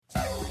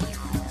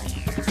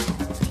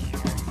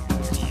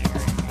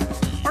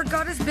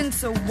has been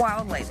so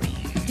wild lately.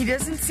 He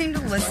doesn't seem to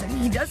listen.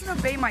 He doesn't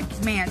obey my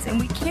commands, and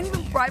we can't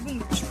even bribe him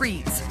with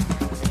treats.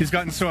 He's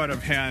gotten so out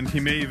of hand,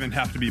 he may even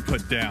have to be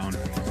put down.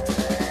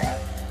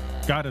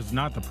 God is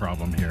not the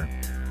problem here.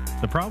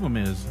 The problem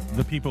is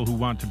the people who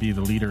want to be the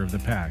leader of the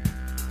pack.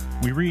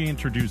 We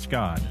reintroduce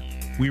God.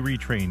 We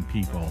retrain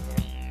people.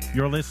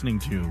 You're listening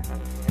to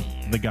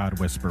The God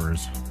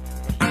Whisperers.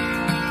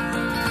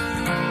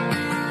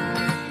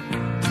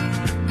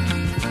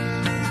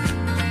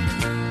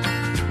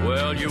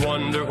 Well, you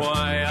wonder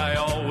why I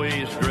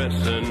always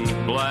dress in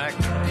black,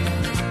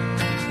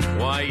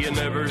 why you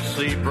never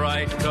see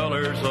bright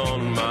colors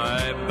on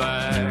my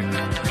back,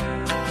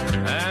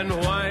 and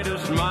why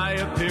does my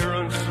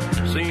appearance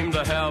seem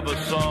to have a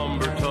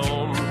somber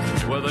tone?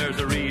 Well, there's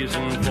a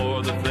reason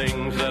for the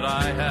things that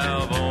I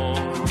have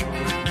on.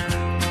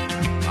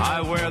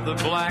 I wear the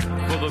black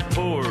for the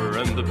poor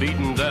and the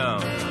beaten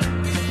down,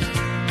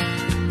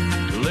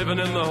 living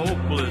in the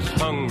hopeless,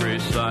 hungry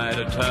side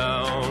of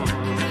town.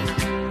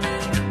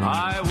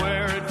 I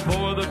wear it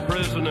for the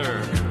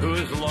prisoner who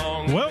is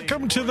long.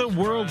 Welcome to the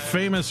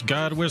world-famous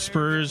God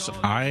Whisperers.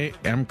 I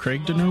am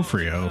Craig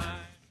D'Onofrio.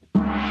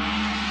 And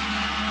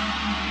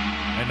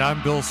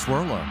I'm Bill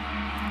Swirla.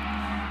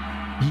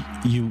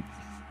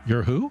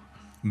 You're who?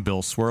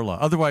 Bill Swirla,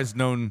 otherwise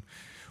known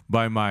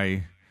by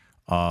my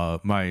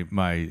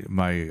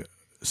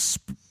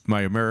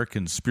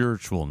American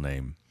spiritual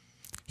name,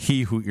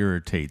 He Who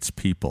Irritates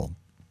People.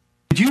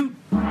 Did you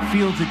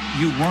feel that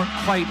you weren't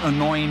quite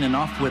annoying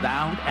enough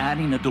without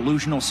adding a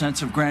delusional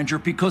sense of grandeur?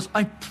 Because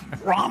I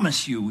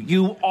promise you,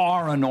 you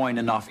are annoying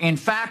enough. In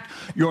fact,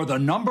 you're the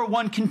number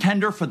one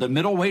contender for the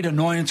middleweight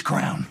annoyance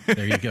crown.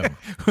 There you go.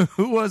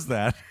 Who was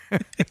that?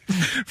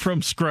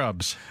 From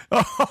Scrubs.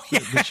 Oh,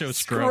 yeah, the show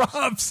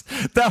Scrubs.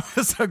 That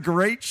was a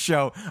great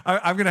show.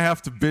 I'm going to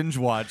have to binge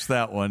watch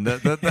that one.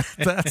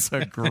 That's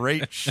a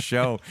great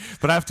show.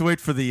 But I have to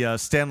wait for the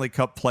Stanley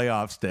Cup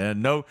playoffs to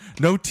end. No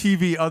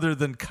TV other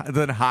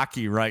than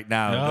hockey right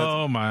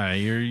now. Oh my!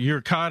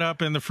 You're caught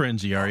up in the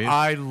frenzy, are you?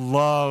 I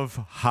love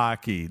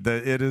hockey.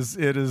 It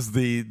is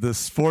the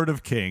sport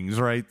of kings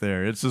right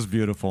there. It's just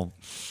beautiful.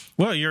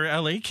 Well, your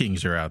LA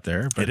Kings are out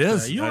there. But, it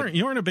is. You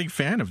aren't a big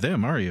fan of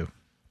them, are you?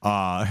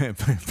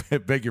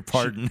 Beg your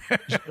pardon.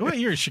 Well,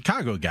 you're a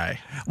Chicago guy.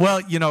 Well,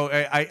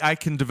 I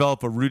can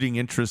develop a rooting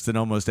interest in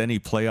almost any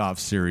playoff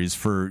series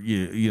for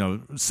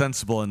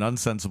sensible and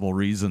unsensible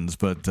reasons.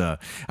 But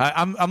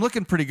I'm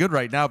looking pretty good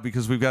right now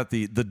because we've got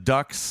the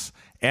Ducks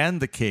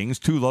and the Kings,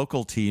 two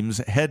local teams,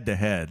 head to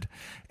head,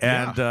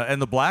 and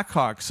the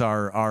Blackhawks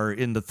are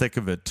in the thick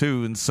of it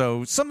too. And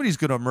so somebody's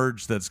going to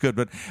emerge that's good.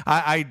 But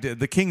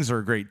the Kings are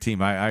a great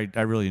team. I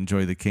really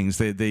enjoy the Kings.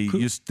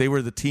 They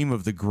were the team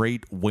of the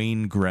great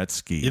Wayne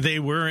Gretzky. They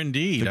were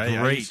indeed.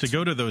 I used to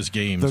go to those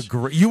games.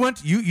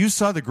 You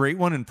saw the great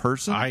one in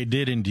person? I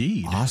did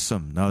indeed.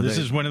 Awesome. This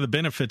is one of the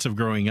benefits of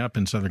growing up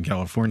in Southern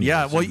California.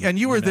 Yeah. Well, and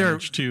you were there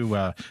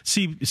to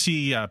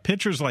see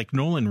pitchers like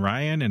Nolan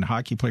Ryan and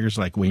hockey players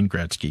like Wayne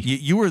Gretzky.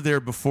 You were there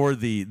before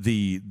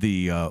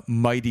the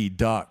Mighty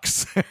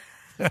Ducks.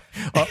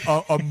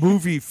 a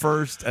movie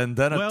first, and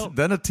then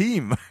a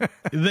team.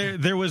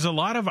 there was a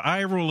lot of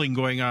eye rolling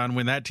going on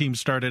when that team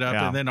started up,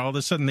 and then all of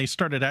a sudden they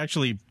started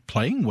actually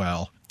playing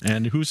well.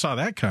 And who saw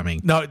that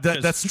coming? No,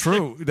 that's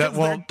true.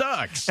 They're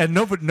Ducks, and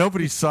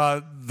nobody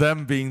saw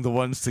them being the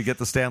ones to get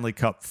the Stanley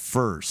Cup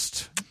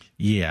first.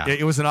 Yeah,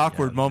 it was an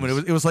awkward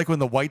moment. It was like when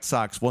the White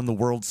Sox won the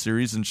World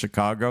Series in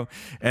Chicago,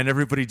 and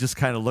everybody just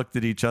kind of looked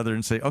at each other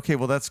and say, "Okay,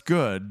 well that's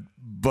good,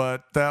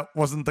 but that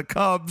wasn't the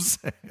Cubs,"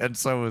 and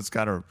so it was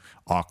kind of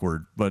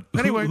awkward. But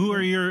anyway, who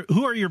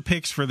are your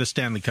picks for the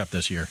Stanley Cup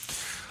this year?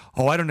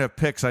 Oh, I don't have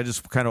picks. I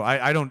just kind of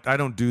I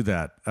don't do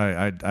that.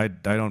 I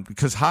don't,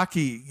 because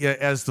hockey,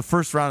 as the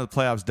first round of the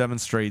playoffs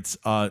demonstrates,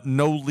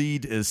 no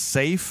lead is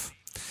safe.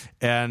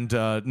 And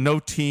no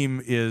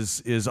team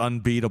is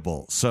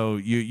unbeatable. So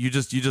you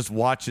just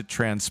watch it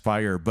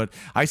transpire. But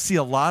I see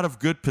a lot of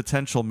good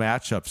potential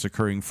matchups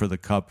occurring for the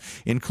Cup,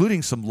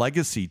 including some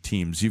legacy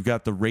teams. You've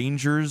got the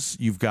Rangers,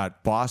 you've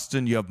got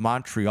Boston, you have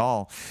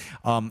Montreal.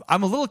 I'm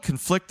a little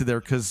conflicted there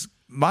because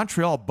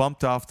Montreal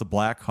bumped off the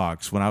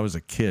Blackhawks when I was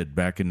a kid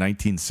back in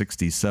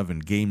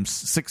 1967.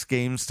 6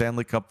 games,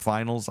 Stanley Cup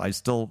Finals. I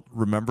still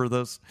remember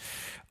this.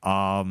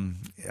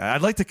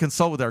 I'd like to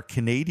consult with our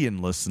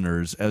Canadian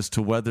listeners as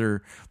to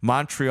whether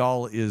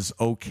Montreal is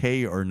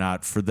okay or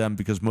not for them,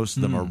 because most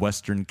of them are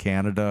Western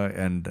Canada.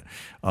 And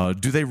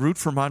do they root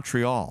for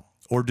Montreal,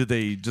 or do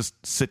they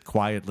just sit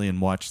quietly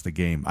and watch the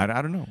game? I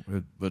don't know.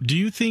 But do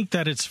you think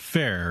that it's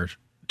fair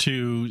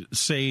to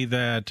say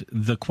that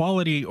the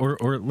quality or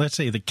let's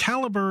say the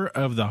caliber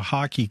of the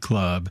hockey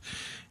club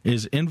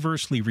is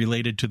inversely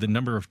related to the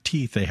number of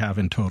teeth they have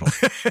in total?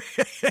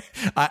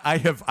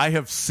 I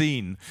have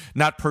seen,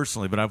 not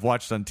personally, but I've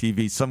watched on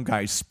TV, some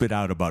guy spit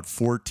out about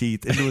 4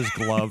 teeth into his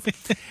glove,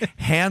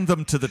 hand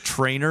them to the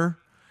trainer,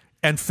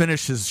 and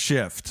finish his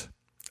shift.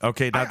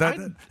 Okay, now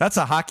that's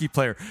a hockey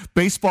player.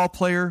 Baseball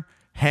player,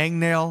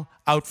 hangnail,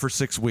 out for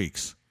 6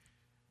 weeks.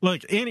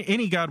 Look,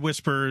 any God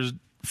Whisperers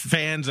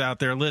fans out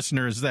there,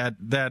 listeners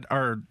that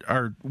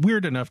are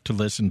weird enough to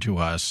listen to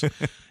us,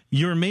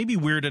 you're maybe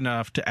weird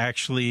enough to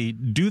actually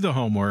do the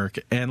homework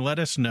and let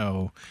us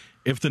know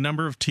if the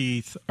number of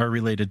teeth are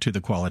related to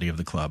the quality of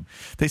the club.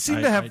 They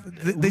seem to have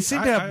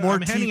more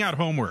I'm teeth. handing out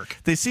homework.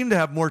 They seem to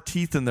have more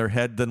teeth in their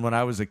head than when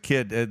I was a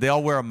kid. They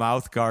all wear a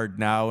mouth guard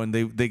now, and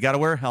they got to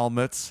wear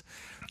helmets,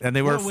 and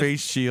they wear a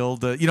face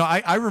shield.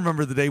 I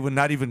remember the day when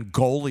not even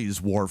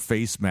goalies wore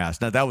face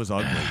masks. Now that was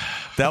ugly.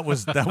 That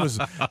was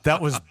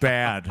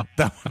bad.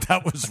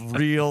 That was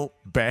real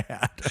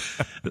bad.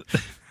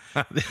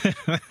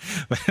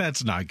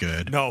 That's not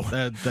good. No,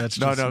 that's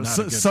just not a good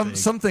thing.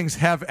 Some things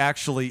have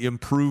actually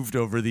improved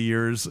over the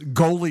years.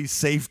 Goalie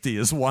safety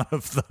is one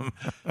of them.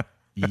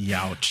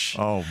 Youch.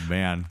 Oh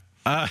man.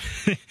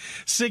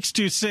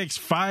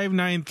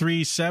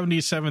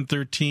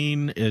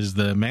 626-593-7713 is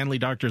the Manly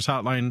Doctors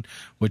hotline,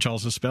 which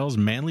also spells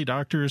Manly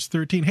Doctors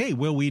 13. Hey,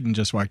 Will Whedon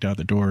just walked out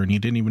the door and he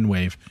didn't even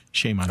wave.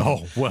 Shame on him.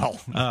 Oh well.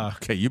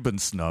 Okay, you've been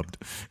snubbed.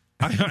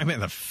 I'm in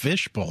the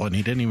fishbowl, and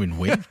he didn't even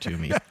wave to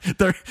me.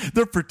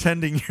 They're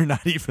pretending you're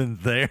not even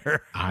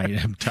there. I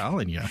am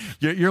telling you.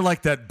 You're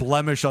like that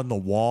blemish on the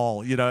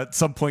wall. At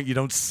some point you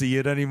don't see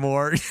it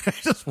anymore. You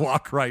just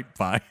walk right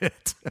by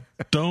it.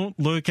 Don't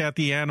look at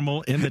the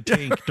animal in the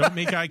tank. Don't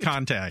make eye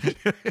contact.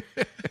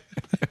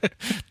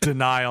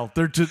 Denial.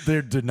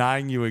 They're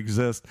denying you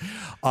exist.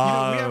 We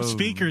have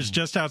speakers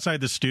just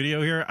outside the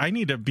studio here. I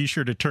need to be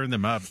sure to turn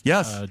them up.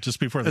 Yes, just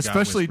before the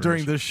especially God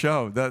during this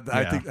show.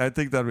 I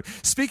think that.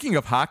 Speaking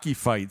of hockey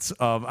fights,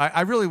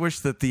 I really wish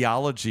that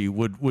theology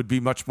would be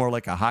much more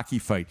like a hockey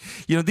fight.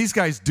 These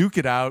guys duke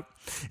it out.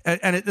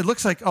 And it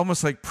looks like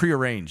almost like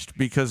prearranged,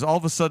 because all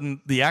of a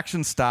sudden the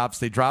action stops.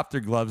 They drop their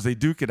gloves. They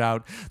duke it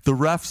out. The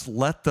refs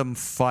let them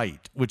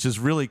fight, which is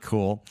really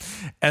cool.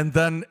 And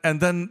then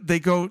they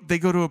go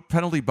to a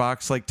penalty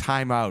box like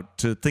timeout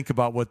to think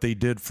about what they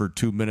did for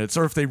 2 minutes,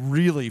 or if they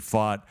really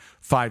fought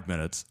 5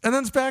 minutes. And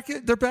then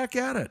they're back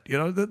at it.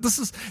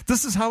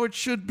 This is how it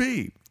should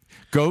be.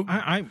 Go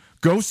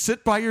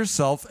sit by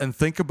yourself and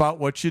think about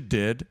what you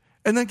did,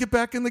 and then get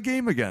back in the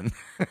game again.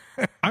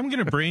 I'm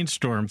going to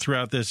brainstorm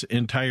throughout this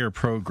entire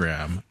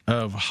program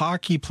of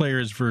hockey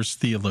players versus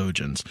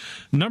theologians.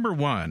 Number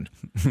one,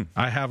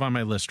 I have on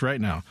my list right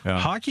now. Yeah.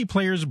 Hockey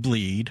players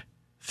bleed,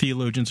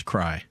 theologians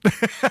cry.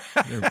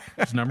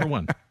 It's number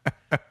one.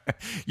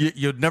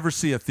 You'd never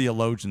see a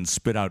theologian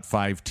spit out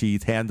 5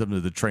 teeth, hand them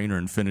to the trainer,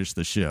 and finish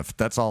the shift.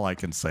 That's all I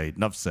can say.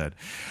 Enough said.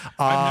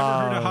 I've never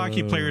heard a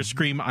hockey player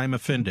scream, "I'm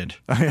offended."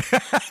 No,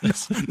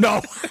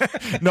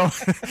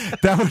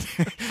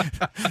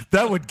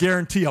 that would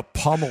guarantee a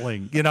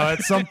pummeling.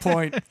 At some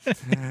point,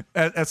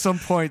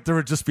 there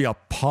would just be a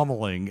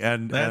pummeling,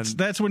 and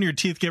that's when your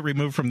teeth get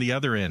removed from the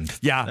other end.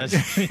 Yeah,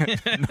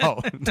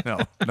 no.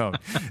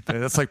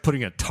 That's like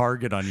putting a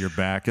target on your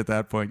back at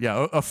that point.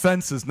 Yeah,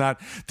 offense is not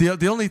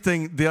the only thing.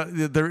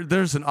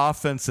 There's an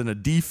offense and a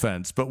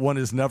defense, but one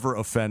is never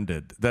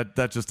offended.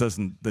 That just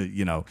doesn't.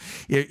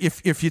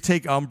 If you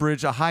take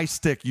umbrage, a high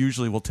stick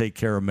usually will take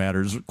care of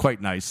matters quite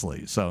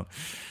nicely. So,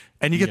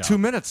 and you get 2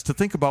 minutes to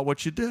think about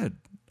what you did,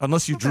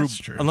 unless you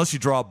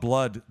draw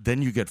blood,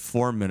 then you get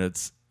 4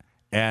 minutes,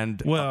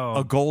 and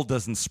a goal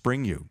doesn't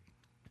spring you.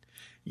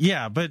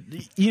 Yeah, but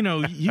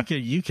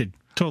you could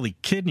totally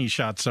kidney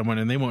shot someone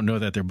and they won't know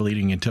that they're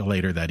bleeding until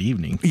later that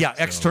evening. Yeah,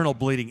 so, external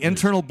bleeding.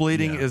 Internal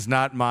bleeding is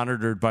not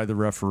monitored by the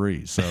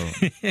referee. So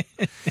the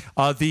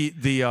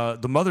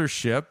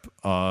mothership,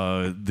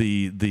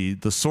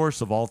 the source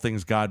of all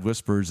things God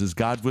Whispers is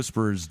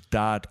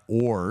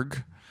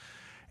godwhispers.org,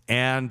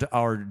 and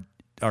our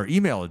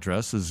email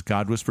address is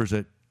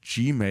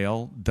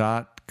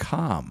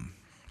godwhispers@gmail.com.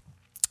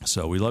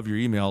 So we love your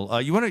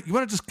email. You want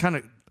to just kind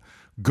of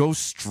go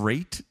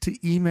straight to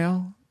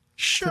email?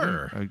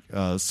 Sure.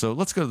 So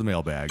let's go to the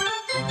mailbag.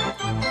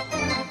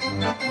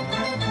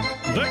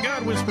 The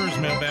God Whispers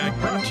mailbag,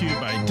 brought to you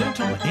by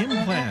Dental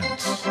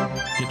Implants.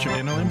 Get your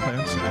dental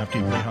implants after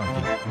you play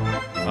hockey.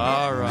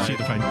 All right. See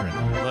the fine print.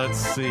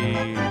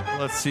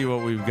 Let's see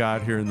what we've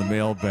got here in the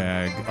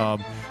mailbag.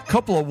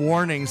 Couple of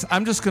warnings.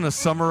 I'm just going to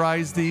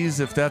summarize these,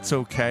 if that's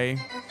okay.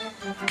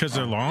 Because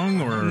they're long,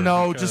 or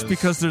no? Just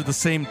because they're the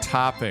same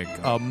topic.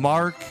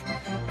 Mark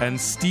and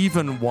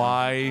Stephen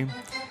Y.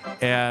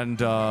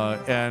 And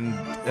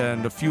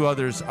a few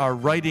others are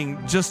writing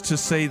just to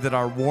say that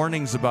our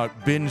warnings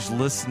about binge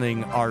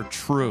listening are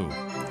true.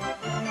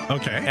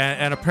 Okay.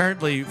 And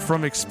apparently,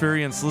 from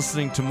experience,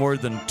 listening to more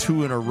than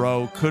 2 in a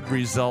row could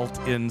result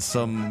in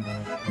some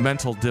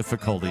mental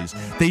difficulties.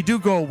 They do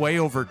go away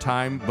over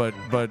time, but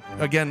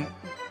again,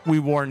 we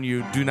warn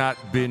you, do not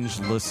binge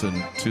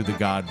listen to the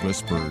God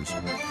Whisperers.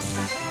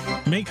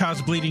 May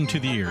cause bleeding to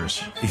the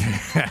ears.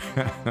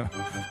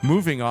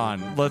 Moving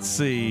on. Let's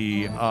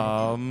see.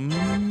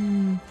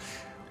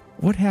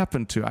 What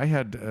happened to... I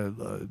had...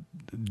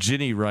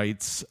 Ginny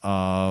writes,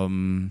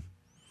 where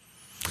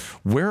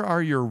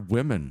are your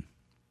women?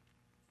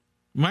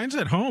 Mine's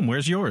at home.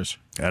 Where's yours?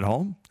 At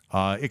home.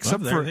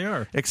 Except they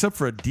are. Except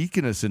for a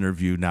deaconess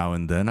interview now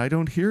and then, I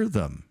don't hear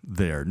them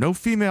there. No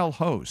female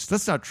host.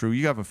 That's not true.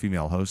 You have a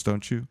female host,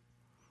 don't you?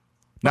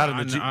 Not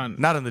in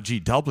the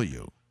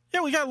GW.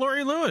 Yeah, we got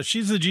Lori Lewis.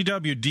 She's the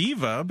GW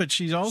diva, but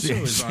she also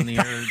is on the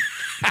air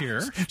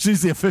here.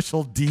 She's the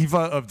official diva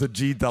of the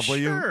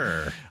GW.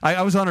 Sure.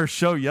 I was on her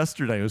show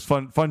yesterday. It was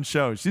fun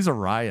show. She's a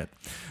riot.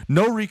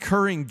 No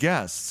recurring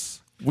guests.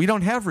 We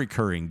don't have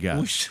recurring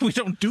guests. We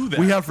don't do that.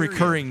 We have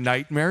recurring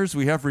nightmares.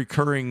 We have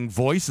recurring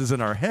voices in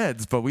our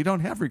heads, but we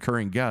don't have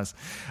recurring guests.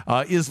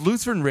 Is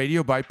Lutheran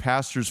radio by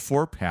pastors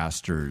for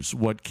pastors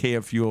what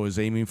KFUO is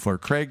aiming for?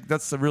 Craig,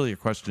 that's really a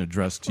question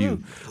addressed to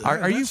you.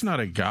 Are you not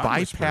a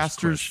by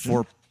pastors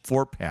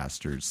for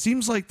pastors?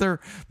 Seems like they're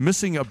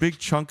missing a big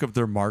chunk of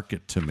their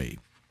market to me.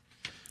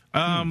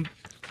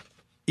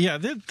 Yeah,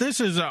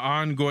 this is an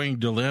ongoing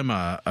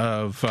dilemma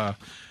of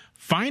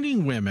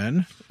finding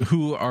women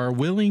who are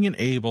willing and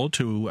able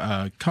to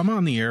come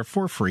on the air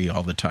for free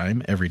all the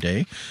time, every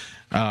day,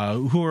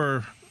 who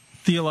are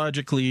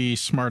theologically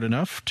smart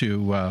enough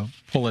to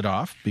pull it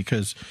off,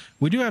 because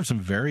we do have some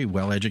very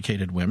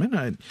well-educated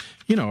women.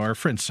 Our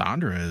friend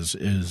Sandra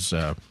is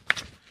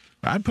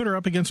I'd put her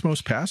up against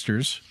most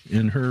pastors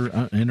in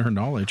her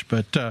knowledge.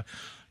 But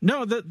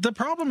no, the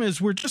problem is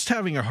we're just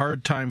having a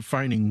hard time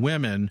finding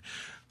women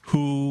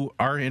who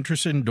are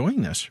interested in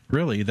doing this,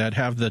 really, that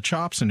have the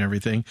chops and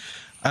everything.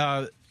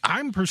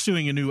 I'm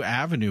pursuing a new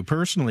avenue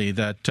personally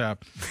that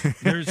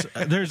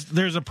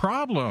there's a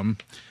problem.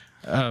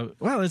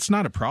 Well, it's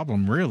not a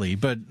problem really,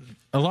 but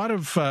a lot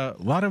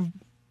of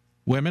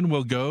women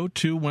will go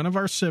to one of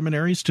our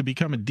seminaries to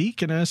become a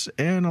deaconess,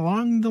 and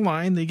along the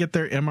line they get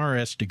their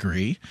MRS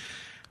degree.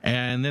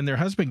 And then their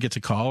husband gets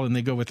a call, and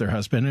they go with their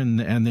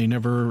husband, and they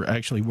never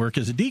actually work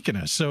as a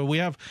deaconess. So we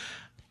have,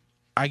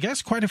 I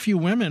guess, quite a few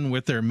women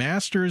with their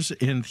masters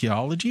in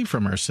theology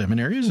from our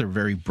seminaries. They're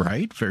very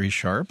bright, very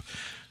sharp,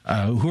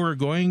 who are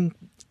going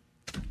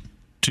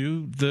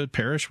to the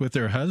parish with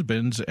their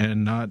husbands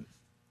and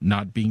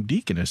not being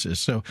deaconesses.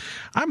 So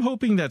I'm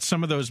hoping that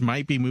some of those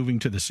might be moving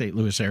to the St.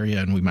 Louis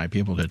area, and we might be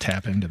able to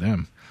tap into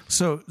them.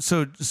 So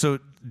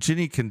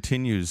Ginny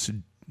continues.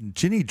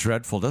 Ginny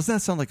Dreadful, doesn't that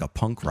sound like a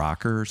punk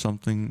rocker or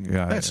something?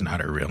 Yeah, that's not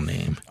her real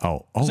name.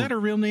 Oh, is that her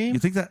real name? You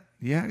think that?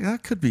 Yeah,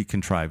 that could be a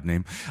contrived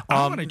name.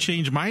 I want to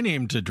change my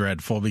name to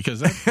Dreadful, because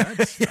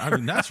that's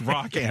that's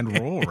rock and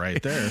roll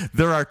right there.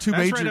 There are two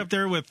that's major. Right up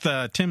there with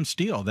Tim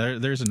Steele.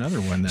 There's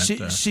another one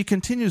that she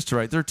continues to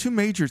write. There are two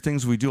major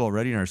things we do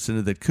already in our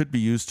synod that could be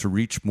used to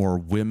reach more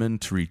women,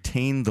 to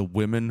retain the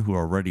women who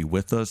are already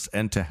with us,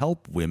 and to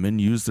help women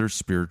use their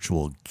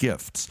spiritual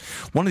gifts.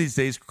 One of these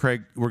days,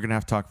 Craig, we're going to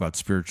have to talk about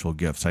spiritual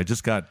gifts. I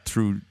just got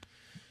through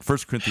 1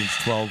 Corinthians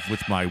 12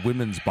 with my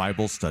women's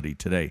Bible study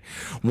today.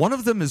 One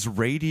of them is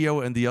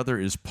radio and the other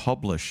is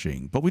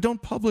publishing. But we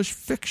don't publish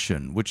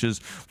fiction, which is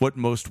what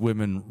most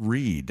women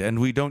read. And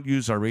we don't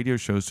use our radio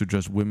shows to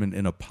address women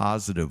in a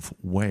positive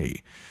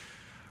way.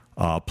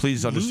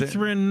 Please understand.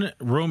 Lutheran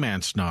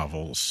romance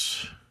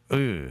novels.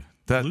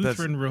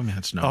 Lutheran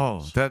romance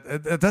novels. Oh,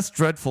 that's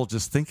dreadful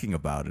just thinking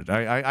about it.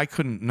 I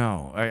couldn't,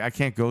 no. I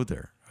can't go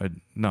there.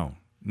 No.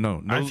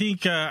 I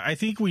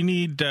think we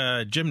need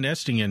Jim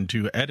Nestingen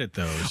to edit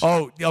those.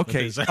 Oh,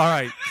 okay. All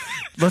right.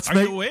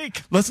 You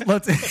awake? Let's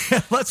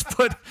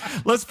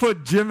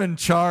put Jim in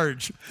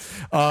charge.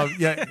 I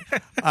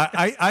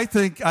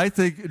think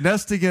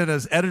Nestingen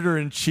as editor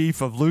in chief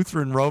of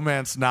Lutheran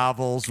romance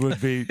novels would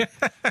be.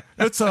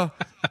 It's a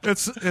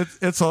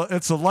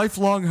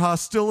lifelong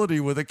hostility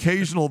with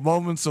occasional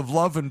moments of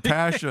love and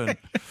passion.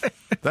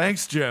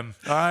 Thanks, Jim.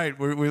 All right,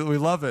 we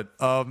love it.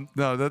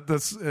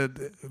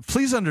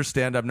 Please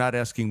understand, I'm not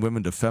asking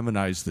women to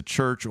feminize the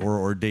church or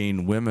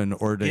ordain women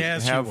or to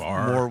have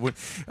more women.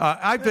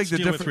 I beg the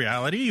difference. With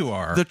reality, you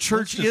are. The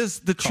church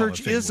is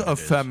a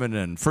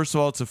feminine. First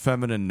of all, it's a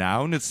feminine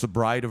noun. It's the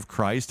bride of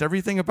Christ.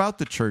 Everything about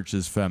the church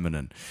is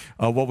feminine.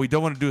 What we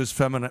don't want to do is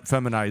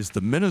feminize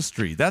the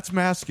ministry. That's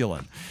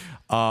masculine.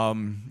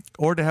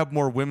 Or to have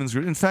more women's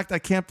groups. In fact, I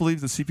can't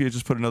believe the CPA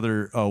just put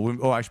another.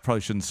 I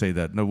probably shouldn't say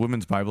that. No,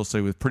 women's Bible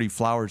study with pretty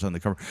flowers on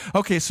the cover.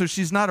 Okay, so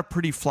she's not a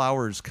pretty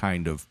flowers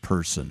kind of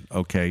person.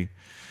 Okay.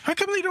 How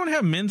come they don't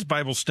have men's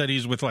Bible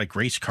studies with like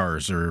race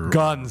cars or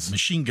guns,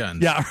 machine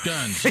guns? Yeah,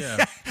 guns.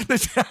 Yeah,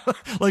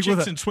 like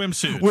chicks in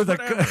swimsuits with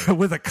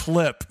a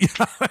clip.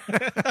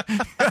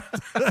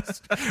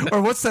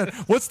 Or what's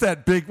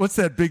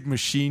that big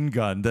machine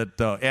gun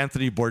that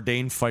Anthony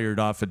Bourdain fired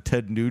off at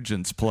Ted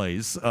Nugent's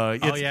place?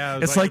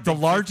 It's like the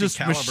largest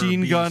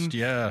machine gun.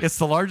 Yeah, it's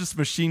the largest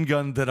machine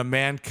gun that a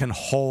man can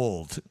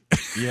hold.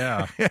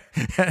 Yeah,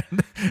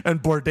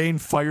 and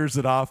Bourdain fires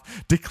it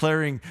off,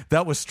 declaring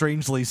that was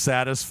strangely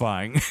satisfying.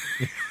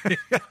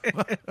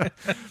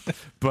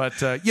 But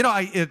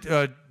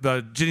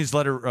Ginny's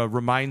letter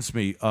reminds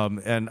me,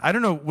 and I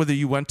don't know whether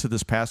you went to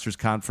this pastor's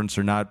conference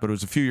or not, but it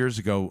was a few years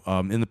ago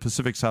in the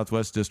Pacific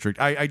Southwest District.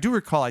 I do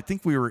recall, I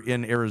think we were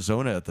in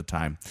Arizona at the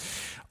time,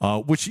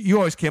 which you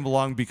always came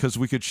along because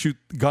we could shoot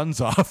guns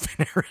off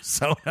in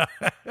Arizona.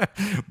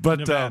 But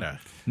Nevada.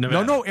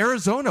 No,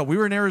 Arizona. We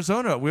were in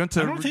Arizona. We went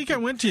to. I don't think I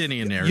went to any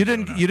in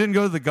Arizona. You didn't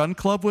go to the gun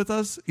club with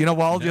us?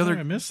 While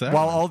I missed that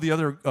while one. all the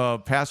other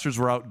pastors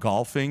were out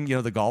golfing,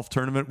 the golf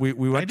tournament. We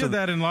went. I did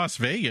that in Las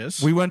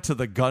Vegas. We went to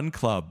the gun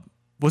club.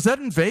 Was that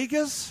in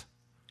Vegas?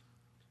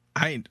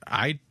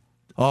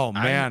 Oh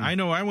man! I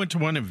know I went to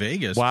one in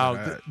Vegas.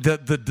 Wow,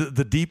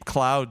 the deep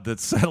cloud that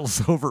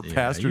settles over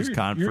pastors'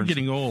 conference. You're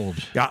getting old.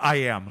 Yeah, I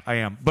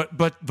am.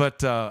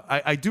 But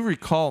I do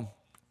recall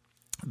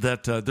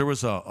that there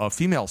was a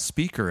female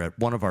speaker at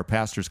one of our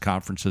pastors'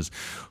 conferences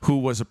who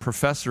was a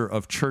professor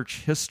of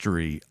church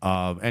history,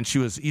 and she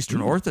was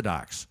Eastern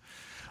Orthodox.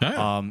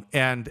 And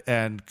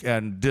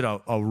did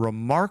a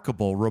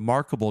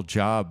remarkable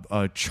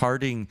job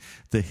charting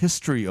the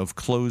history of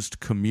closed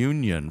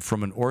communion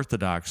from an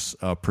Orthodox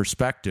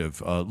perspective,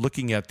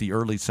 looking at the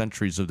early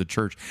centuries of the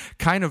church.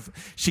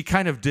 She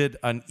kind of did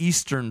an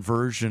Eastern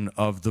version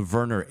of the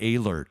Werner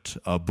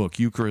Ehlert book,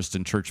 Eucharist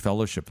and Church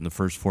Fellowship, in the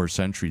first 4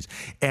 centuries,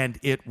 and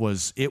it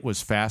was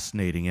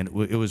fascinating, and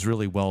it was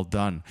really well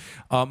done.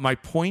 My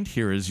point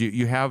here is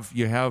you have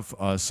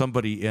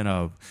somebody in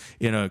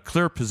a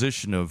clear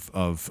position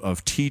of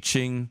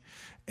teaching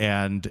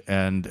and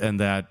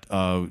that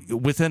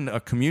within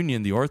a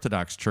communion, the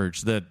Orthodox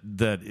Church, that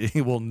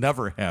it will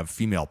never have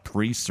female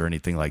priests or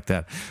anything like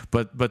that,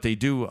 but they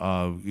do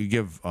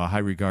give high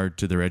regard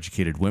to their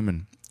educated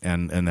women,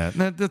 and I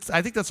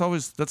think that's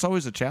always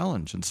a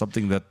challenge and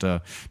something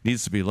that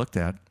needs to be looked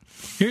at.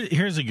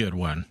 Here's a good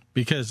one,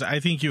 because I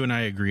think you and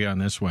I agree on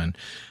this one.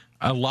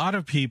 A lot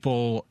of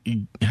people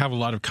have a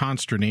lot of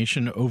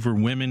consternation over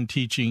women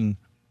teaching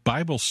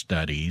Bible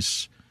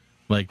studies,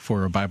 like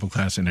for a Bible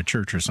class in a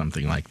church or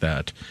something like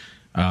that,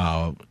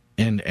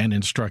 and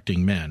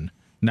instructing men.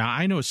 Now,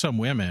 I know some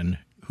women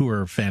who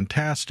are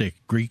fantastic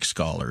Greek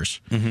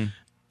scholars.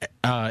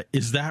 Mm-hmm.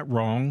 Is that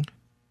wrong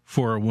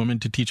for a woman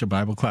to teach a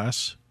Bible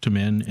class to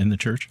men in the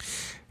church?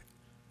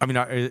 I mean,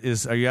 are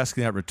you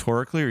asking that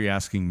rhetorically, or are you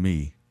asking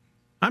me?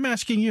 I'm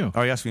asking you.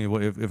 Are you asking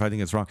me if I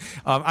think it's wrong?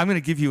 I'm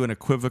going to give you an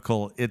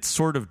equivocal. It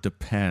sort of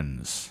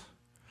depends.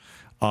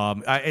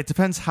 It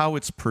depends how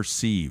it's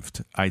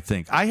perceived, I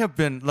think. I have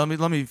been, let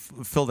me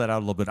fill that out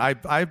a little bit.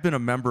 I've been a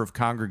member of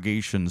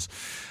congregations,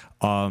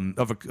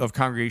 of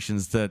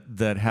congregations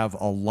that have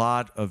a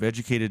lot of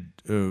educated,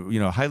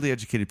 highly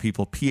educated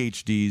people,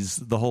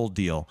 PhDs, the whole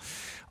deal,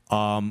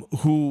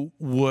 who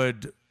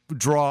would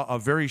draw a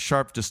very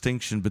sharp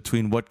distinction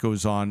between what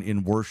goes on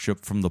in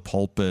worship from the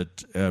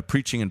pulpit,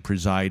 preaching and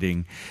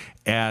presiding,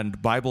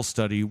 and Bible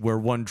study, where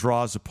one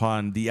draws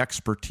upon the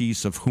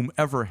expertise of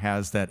whomever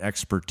has that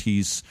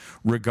expertise,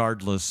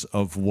 regardless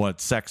of what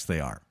sex they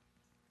are,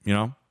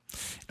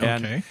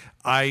 And okay.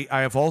 I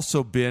have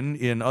also been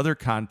in other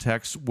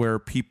contexts where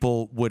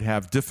people would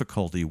have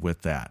difficulty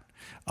with that.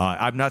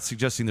 I'm not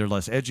suggesting they're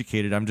less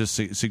educated. I'm just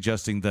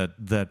suggesting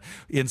that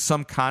in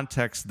some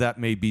contexts that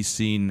may be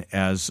seen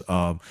as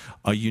a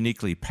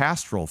uniquely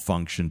pastoral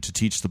function to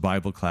teach the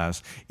Bible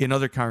class. In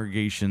other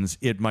congregations,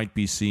 it might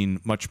be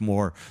seen much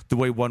more the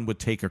way one would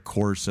take a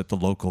course at the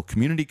local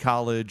community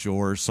college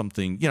or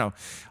something.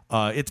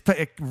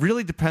 It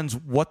really depends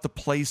what the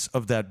place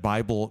of that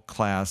Bible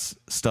class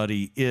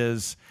study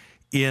is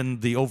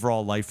in the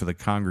overall life of the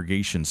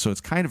congregation. So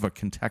it's kind of a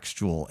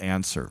contextual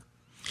answer.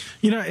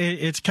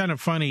 It's kind of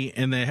funny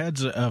in the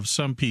heads of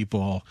some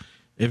people.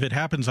 If it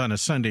happens on a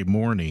Sunday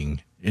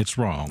morning, it's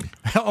wrong.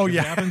 Oh, if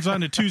yeah. it happens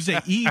on a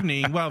Tuesday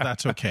evening, well,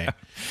 that's okay.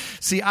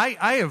 See,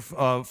 I have,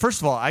 first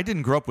of all, I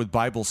didn't grow up with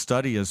Bible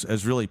study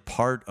as really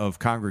part of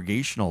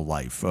congregational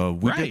life.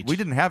 We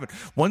didn't have it.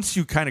 Once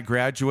you kind of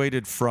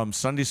graduated from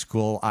Sunday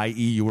school, i.e.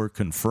 you were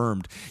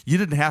confirmed, you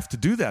didn't have to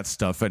do that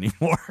stuff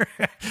anymore.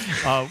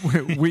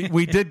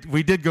 We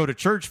did go to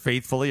church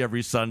faithfully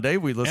every Sunday.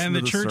 We listened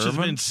to the sermon. And the church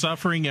has been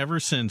suffering ever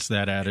since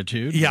that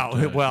attitude. Yeah,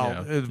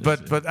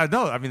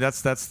 no, I mean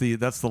that's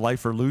the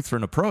Lifer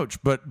Lutheran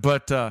approach.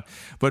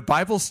 But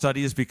Bible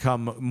study has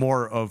become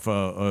more of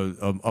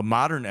a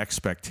modern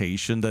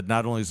expectation that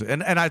not only is,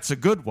 and it's a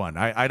good one.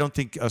 I don't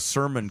think a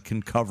sermon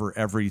can cover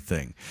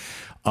everything.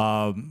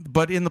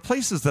 But in the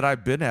places that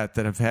I've been at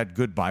that have had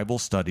good Bible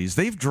studies,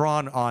 they've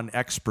drawn on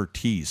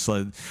expertise.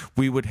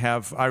 We would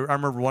have, I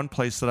remember one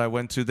place that I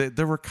went to,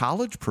 there were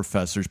college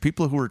professors,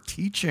 people who were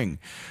teaching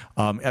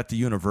at the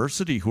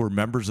university who were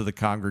members of the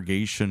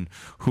congregation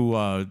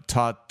who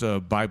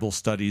taught Bible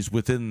studies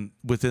within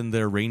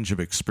their range of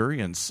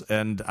experience.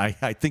 And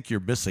I think you're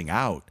missing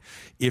out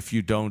if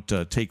you don't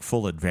take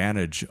full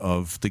advantage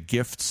of the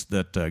gifts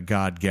that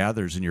God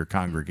gathers in your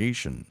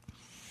congregation.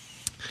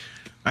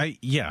 I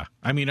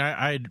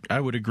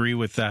would agree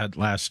with that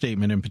last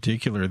statement in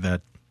particular,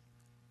 that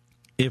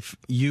if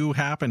you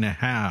happen to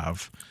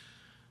have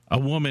a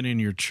woman in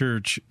your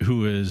church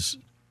who is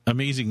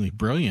amazingly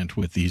brilliant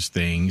with these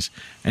things,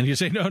 and you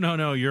say,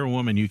 no, you're a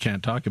woman, you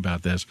can't talk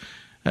about this,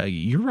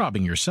 you're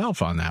robbing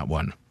yourself on that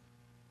one.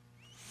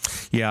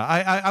 Yeah,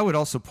 I would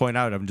also point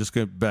out, I'm just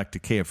going back to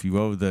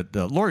KFUO, that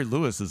Lori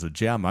Lewis is a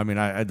gem. I mean,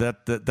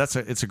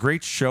 it's a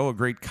great show, a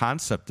great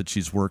concept that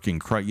she's working,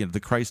 the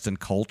Christ and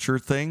culture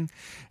thing,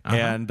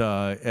 and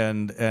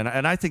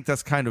I think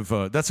that's kind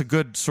of that's a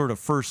good sort of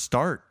first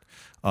start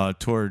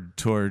toward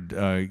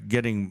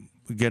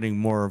getting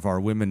more of our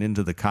women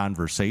into the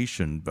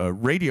conversation.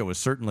 Radio is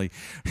certainly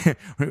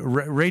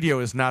radio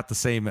is not the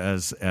same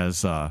as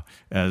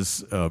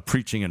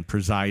preaching and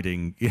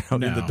presiding,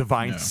 in the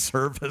divine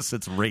service.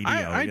 It's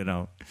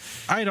radio,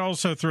 I'd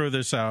also throw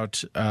this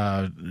out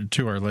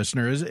to our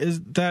listeners,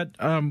 is that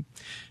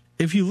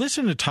if you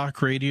listen to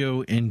talk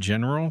radio in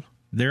general,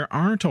 there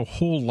aren't a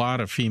whole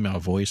lot of female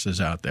voices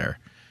out there.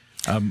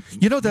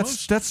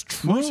 That's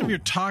true. Most of your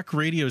talk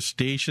radio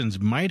stations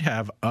might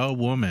have a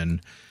woman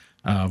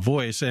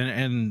voice,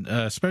 and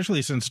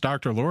especially since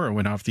Dr. Laura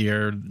went off the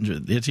air,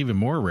 it's even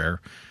more rare.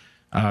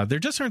 There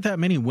just aren't that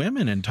many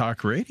women in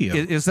talk radio.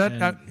 Is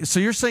that so?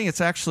 You're saying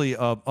it's actually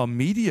a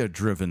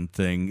media-driven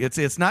thing.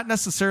 It's not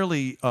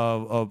necessarily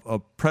a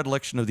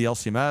predilection of the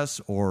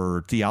LCMS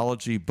or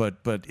theology, but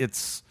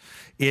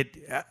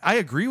I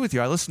agree with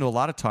you. I listen to a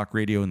lot of talk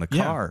radio in the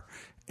car,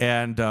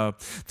 and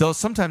they'll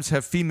sometimes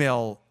have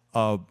female.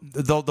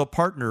 They'll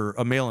partner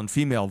a male and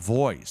female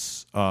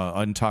voice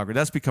on talk.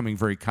 That's becoming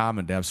very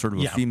common to have sort of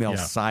a female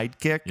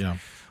sidekick,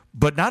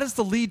 but not as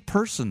the lead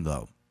person,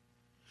 though.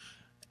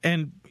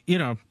 And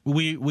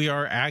we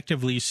are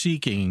actively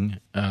seeking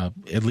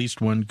at least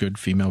one good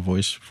female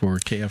voice for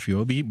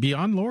KFUO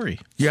beyond Lori.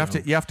 You have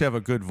to have a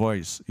good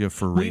voice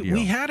for radio.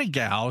 We had a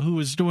gal who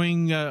was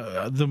doing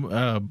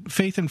the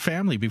Faith and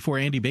Family before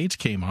Andy Bates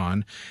came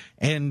on,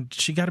 and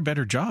she got a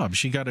better job.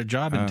 She got a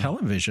job in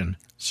television.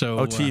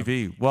 So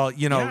TV. Well,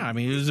 I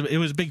mean, it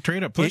was a big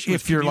trade up. Plus,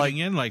 if you're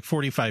in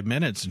 45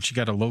 minutes, and she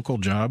got a local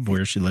job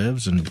where she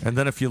lives, and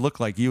then if you look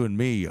like you and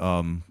me,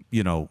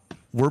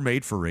 we're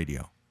made for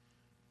radio.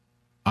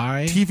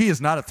 TV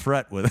is not a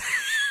threat with.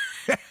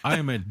 I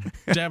am a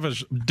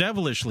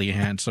devilishly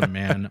handsome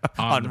man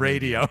on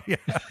radio. Yeah.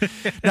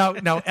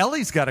 Now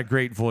Ellie's got a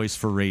great voice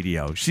for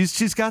radio.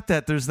 She's got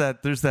that. There's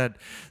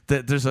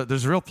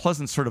a real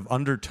pleasant sort of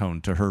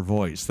undertone to her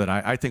voice that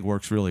I think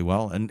works really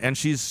well. And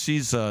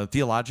she's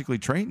theologically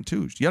trained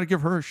too. You got to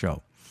give her a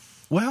show.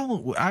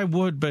 Well, I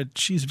would, but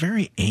she's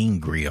very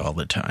angry all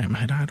the time.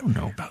 I don't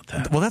know about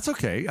that. Well, that's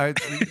okay.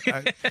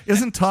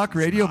 Isn't talk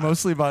radio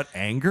mostly about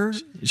anger?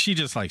 She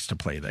just likes to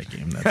play that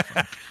game. That's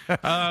fine.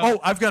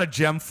 I've got a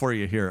gem for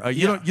you here.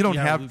 You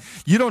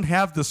don't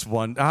have this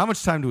one. How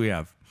much time do we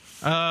have?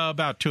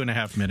 About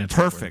 2.5 minutes.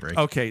 Perfect.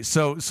 Okay,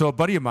 so a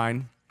buddy of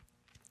mine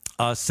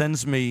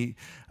sends me.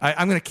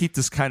 I'm going to keep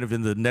this kind of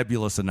in the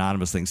nebulous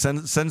anonymous thing.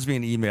 Sends me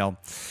an email,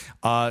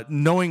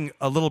 knowing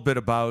a little bit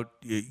about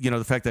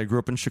the fact that I grew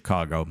up in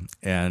Chicago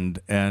and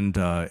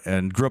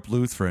grew up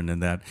Lutheran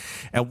and that.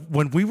 And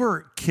when we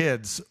were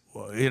kids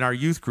in our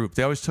youth group,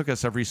 they always took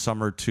us every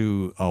summer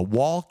to a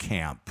wall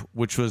camp,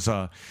 which was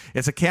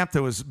it's a camp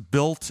that was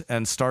built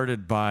and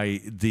started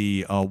by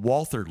the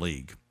Walther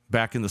League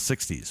back in the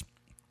 60s.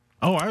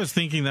 Oh, I was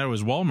thinking that it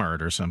was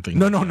Walmart or something.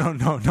 No.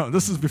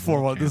 This is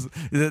before. Well, it's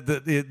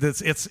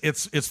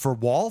for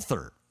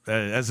Walther,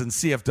 as in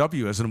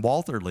CFW, as in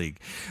Walther League,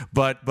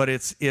 but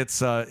it's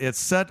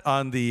set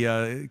on the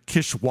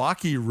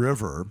Kishwaukee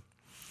River.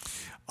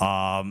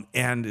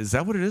 And is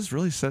that what it is?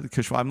 Really set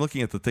Kishwaukee? I'm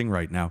looking at the thing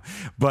right now,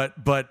 but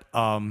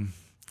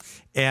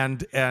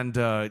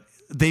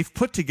they've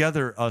put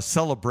together a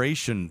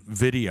celebration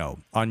video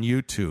on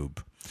YouTube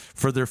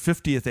for their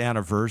 50th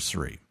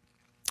anniversary.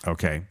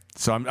 Okay,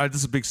 so this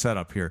is a big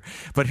setup here,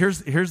 but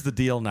here's the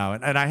deal now,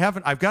 and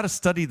I've got to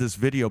study this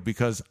video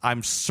because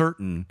I'm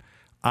certain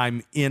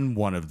I'm in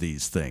one of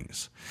these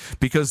things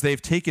because they've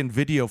taken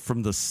video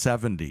from the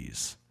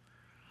 70s,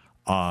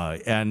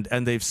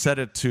 and they've set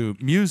it to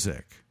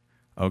music.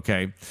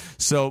 Okay,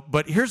 so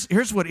but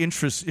here's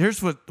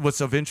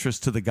what's of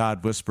interest to the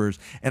God Whisperers,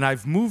 and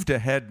I've moved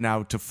ahead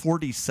now to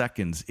 40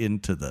 seconds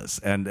into this,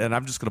 and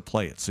I'm just going to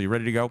play it. So you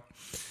ready to go?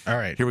 All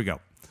right, here we go.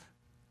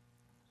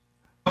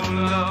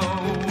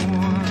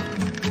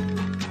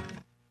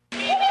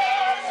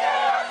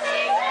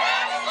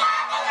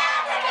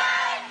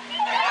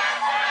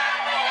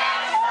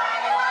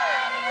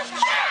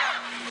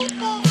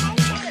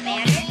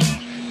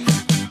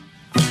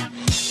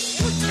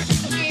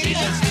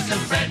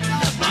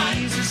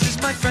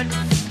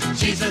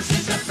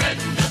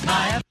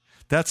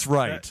 That's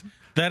right.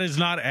 That is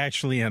not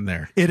actually in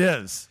there. It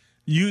is.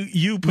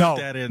 You put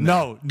that in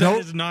there. That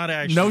is not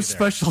actually no there.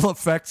 Special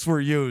effects were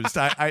used.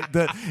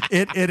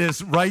 It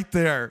is right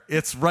there.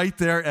 It's right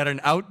there at an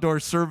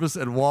outdoor service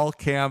at Wall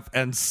Camp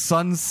and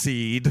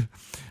Sunseed.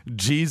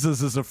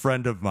 Jesus is a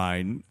friend of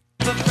mine.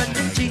 The friend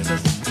of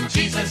Jesus.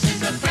 Jesus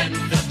is a friend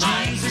of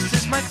mine. Jesus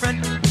is my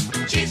friend.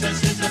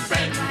 Jesus is a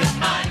friend of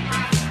mine.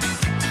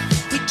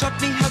 He taught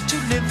me how to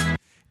live.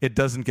 It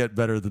doesn't get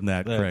better than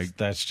that, Craig.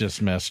 That's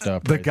just messed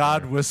up. The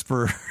God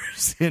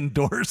Whisperers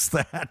endorse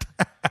that.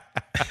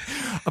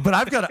 But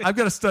I've got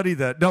to study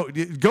that. No,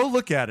 go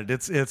look at it.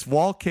 It's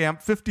Wall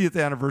Camp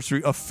 50th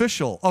anniversary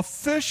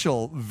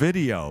official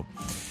video.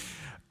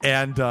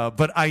 And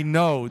but I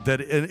know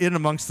that in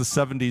amongst the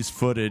 70s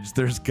footage,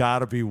 there's got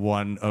to be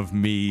one of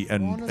me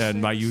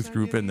and my youth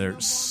group in there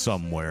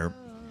somewhere.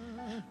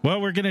 Well,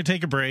 we're going to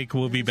take a break.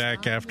 We'll be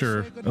back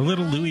after a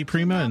little Louis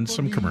Prima and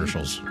some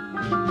commercials.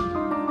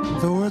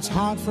 Though it's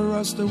hard for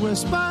us to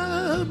whisper,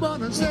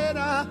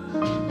 Bonacera,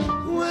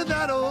 with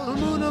that old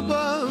moon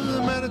above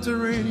the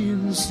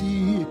Mediterranean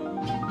Sea.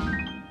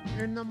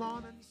 In the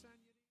morning.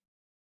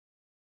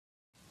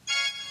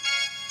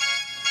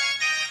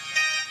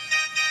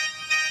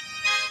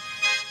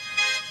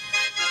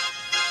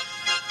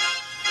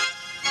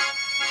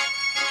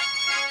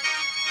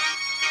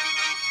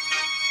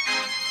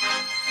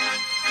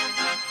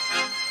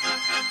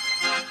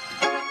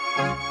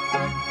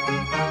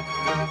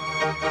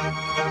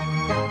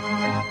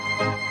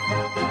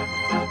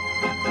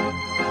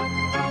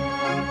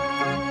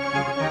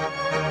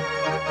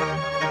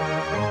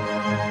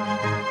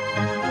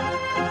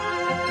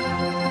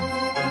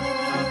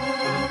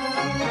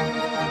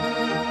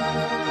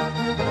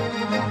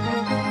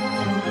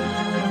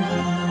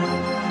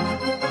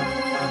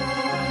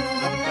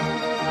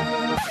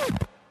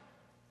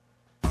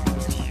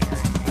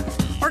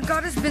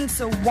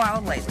 So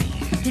wild lately.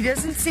 He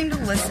doesn't seem to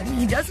listen.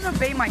 He doesn't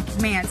obey my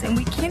commands, and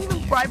we can't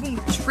even bribe him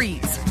with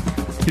treats.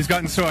 He's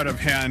gotten so out of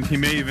hand, he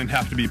may even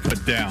have to be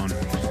put down.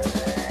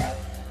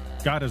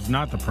 God is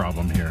not the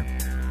problem here.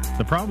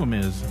 The problem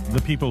is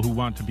the people who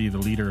want to be the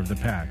leader of the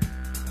pack.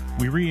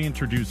 We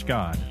reintroduce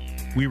God.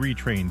 We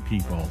retrain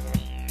people.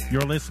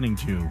 You're listening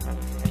to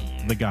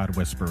the God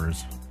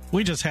Whisperers.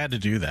 We just had to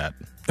do that.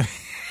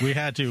 We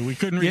had to. We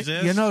couldn't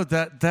resist. You know,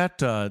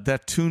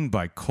 that tune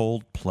by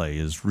Coldplay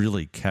is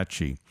really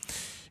catchy.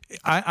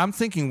 I'm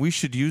thinking we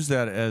should use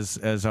that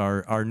as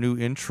our new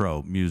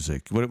intro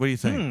music. What do you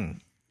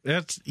think?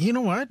 You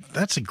know what?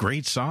 That's a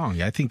great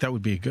song. I think that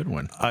would be a good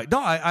one.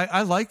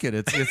 I like it.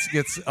 It's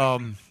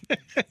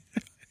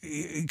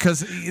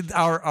because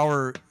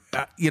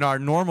our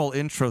normal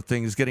intro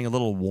thing is getting a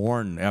little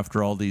worn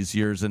after all these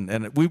years,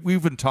 and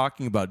we've been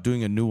talking about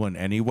doing a new one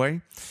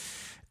anyway.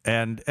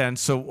 And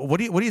so what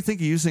do you think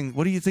of using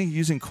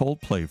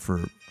Coldplay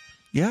for?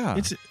 Yeah,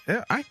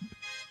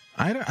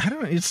 I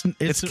don't.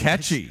 It's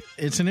catchy.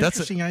 It's an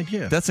interesting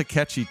idea. That's a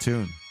catchy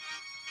tune.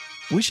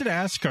 We should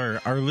ask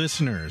our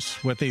listeners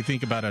what they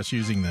think about us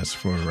using this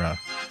for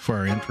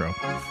our intro.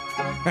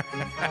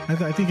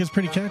 I think it's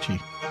pretty catchy,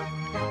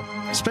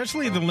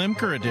 especially the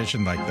Lemker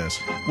edition like this.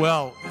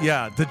 Well,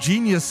 yeah, the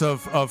genius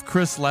of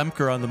Chris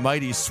Lemker on the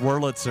mighty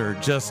Swirlitzer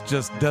just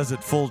does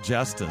it full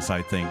justice,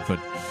 I think. But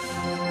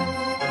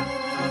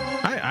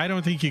I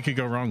don't think you could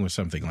go wrong with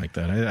something like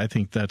that. I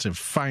think that's a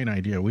fine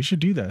idea. We should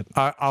do that.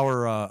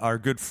 Our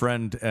good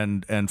friend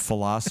and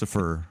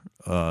philosopher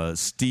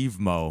Steve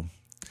Moe.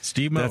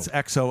 Steve Moe. That's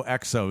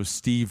XOXO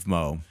Steve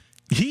Moe.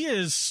 He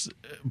is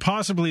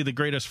possibly the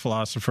greatest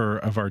philosopher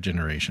of our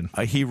generation.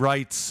 He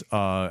writes,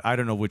 I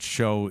don't know which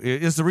show,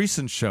 is the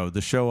recent show, the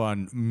show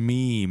on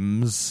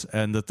memes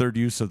and the third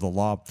use of the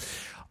law.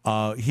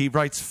 He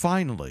writes,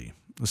 finally,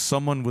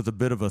 someone with a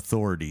bit of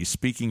authority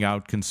speaking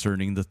out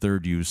concerning the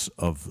third use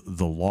of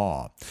the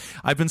law.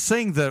 I've been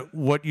saying that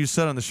what you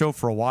said on the show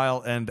for a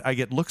while, and I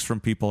get looks from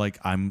people like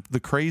I'm the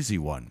crazy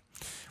one.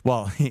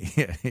 Well,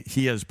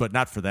 he is, but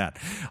not for that.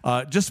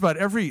 Just about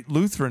every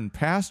Lutheran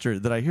pastor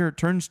that I hear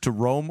turns to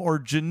Rome or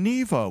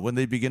Geneva when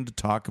they begin to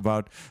talk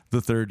about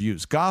the third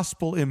use.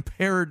 Gospel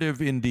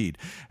imperative indeed,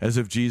 as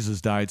if Jesus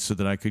died so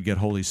that I could get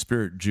Holy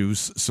Spirit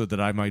juice so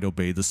that I might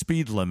obey the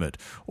speed limit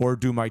or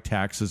do my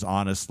taxes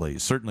honestly.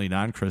 Certainly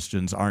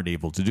non-Christians aren't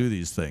able to do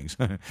these things.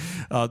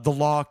 The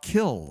law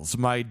kills.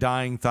 My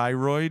dying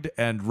thyroid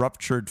and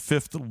ruptured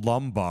fifth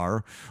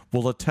lumbar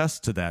will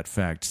attest to that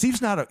fact. Steve's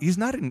not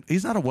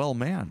a well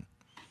man.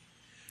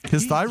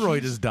 His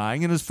thyroid is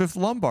dying and his fifth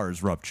lumbar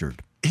is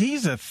ruptured.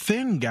 He's a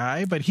thin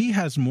guy, but he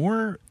has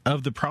more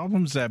of the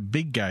problems that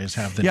big guys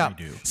have than I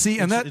do. See,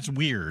 and it's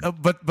weird.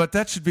 But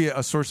that should be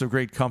a source of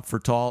great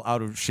comfort to all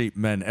out of shape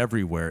men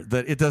everywhere.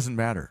 That it doesn't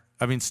matter.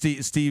 I mean,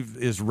 Steve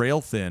is rail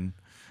thin,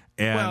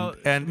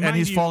 and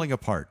he's falling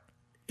apart.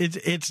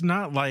 It's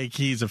not like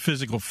he's a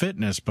physical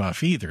fitness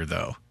buff either,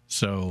 though.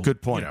 So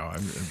good point.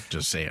 I'm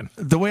just saying.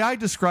 The way I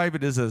describe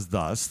it is as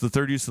thus: the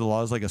third use of the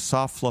law is like a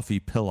soft, fluffy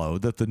pillow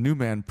that the new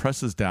man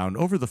presses down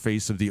over the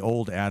face of the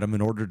old Adam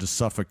in order to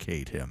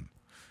suffocate him.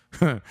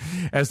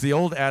 As the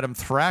old Adam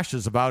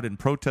thrashes about in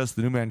protest,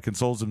 the new man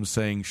consoles him,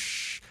 saying,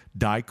 "Shh,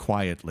 die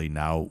quietly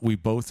now. We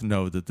both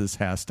know that this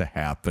has to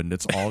happen.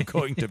 It's all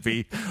going to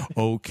be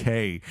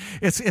okay."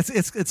 It's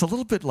a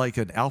little bit like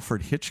an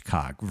Alfred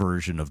Hitchcock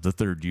version of the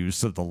third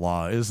use of the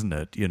law, isn't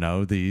it? You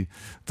know, the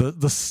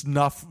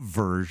snuff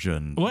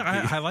version. Well,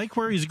 I like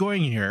where he's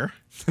going here.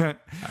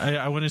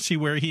 I want to see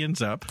where he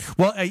ends up.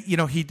 Well,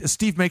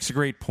 Steve makes a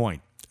great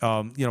point.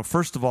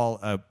 First of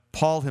all,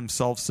 Paul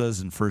himself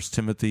says in 1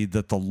 Timothy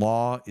that the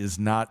law is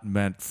not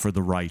meant for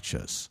the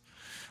righteous,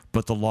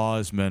 but the law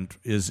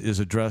is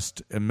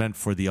addressed and meant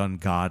for the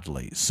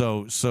ungodly.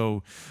 So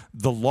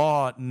the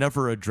law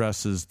never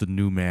addresses the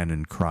new man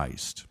in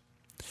Christ,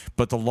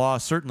 but the law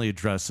certainly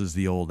addresses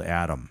the old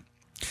Adam.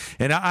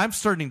 And I'm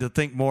starting to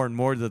think more and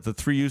more that the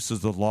three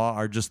uses of the law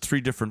are just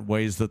three different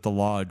ways that the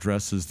law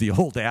addresses the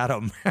old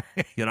Adam.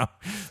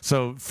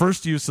 So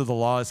first use of the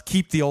law is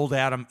keep the old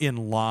Adam in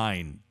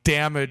line,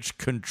 damage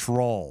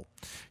control,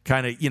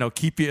 kind of,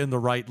 keep you in the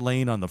right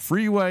lane on the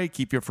freeway,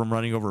 keep you from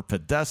running over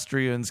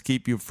pedestrians,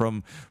 keep you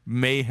from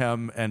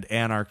mayhem and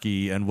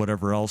anarchy and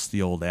whatever else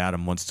the old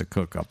Adam wants to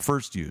cook up.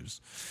 First use.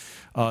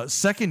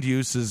 Second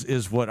use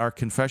is what our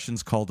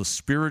confessions call the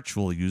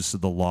spiritual use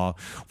of the law,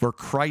 where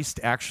Christ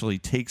actually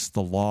takes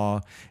the law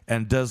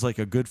and does like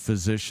a good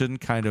physician,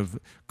 kind of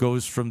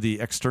goes from the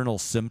external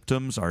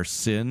symptoms, our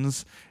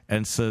sins,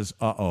 and says,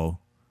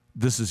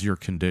 this is your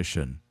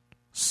condition,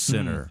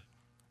 sinner.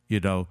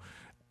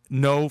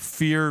 No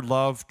fear,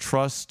 love,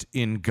 trust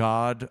in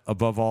God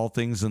above all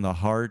things in the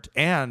heart.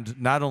 And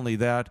not only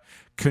that,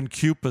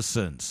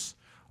 concupiscence,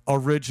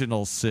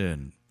 original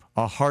sin,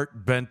 a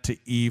heart bent to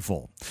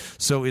evil.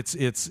 So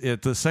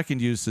the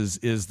second use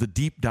is the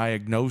deep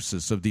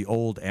diagnosis of the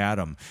old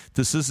Adam.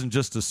 This isn't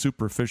just a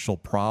superficial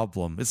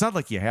problem. It's not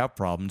like you have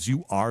problems.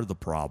 You are the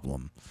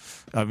problem.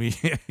 I mean,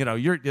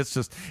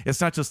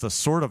 it's not just a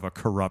sort of a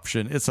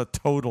corruption. It's a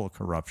total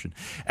corruption.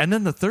 And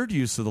then the third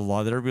use of the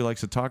law that everybody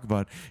likes to talk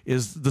about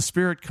is the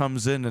Spirit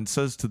comes in and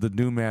says to the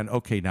new man,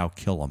 okay, now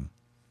kill him.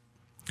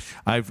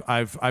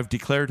 I've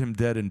declared him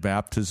dead in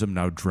baptism.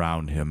 Now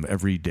drown him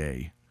every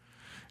day.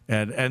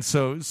 And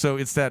so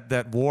it's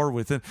that war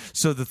within.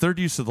 So the third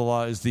use of the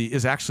law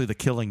is actually the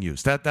killing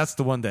use. That's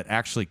the one that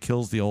actually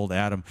kills the old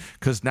Adam,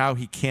 because now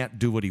he can't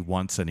do what he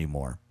wants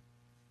anymore.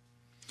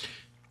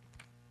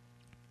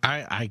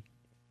 I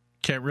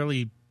can't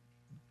really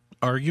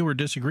argue or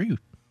disagree.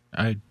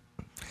 I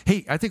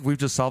think we've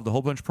just solved a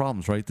whole bunch of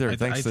problems right there.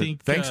 Thanks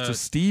to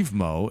Steve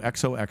Mo,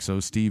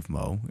 XOXO Steve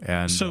Mo,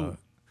 and so.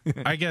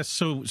 I guess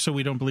so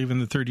we don't believe in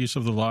the third use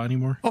of the law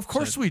anymore? Of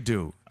course we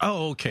do.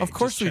 Oh, okay. Of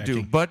course we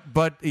do. But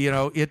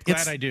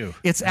it's I do.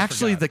 It's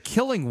actually the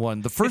killing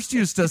one. The first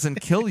use doesn't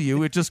kill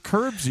you, it just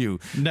curbs you.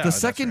 No, the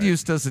second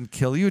use doesn't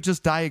kill you, it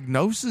just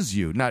diagnoses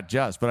you. Not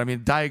just, but I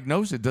mean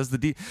diagnose it does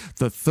the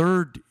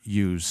third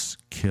use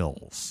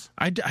kills.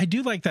 I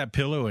do like that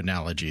pillow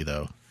analogy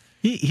though.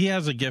 He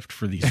has a gift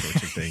for these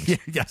sorts of things.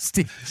 yeah,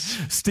 Steve,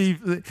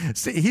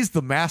 he's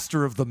the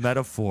master of the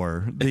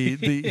metaphor.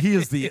 He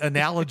is the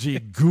analogy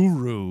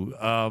guru.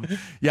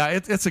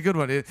 It's a good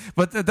one.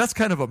 But that's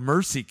kind of a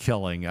mercy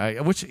killing,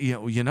 which There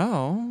you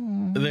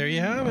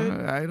have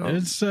it.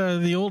 It's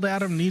the old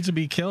Adam needs to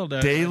be killed.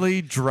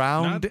 Daily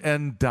drowned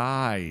and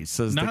die,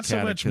 says the Not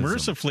so much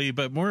mercifully,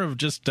 but more of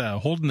just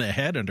holding the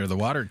head under the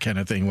water kind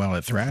of thing while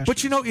it thrashes.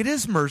 But it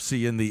is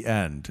mercy in the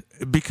end,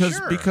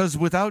 because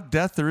without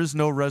death there is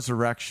no resurrection.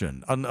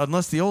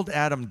 Unless the old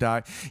Adam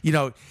died,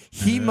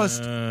 he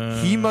must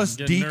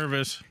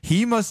nervous.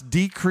 He must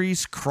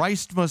decrease.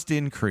 Christ must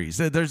increase.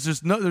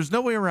 There's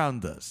no way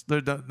around this.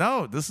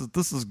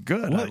 This is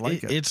good. Well, I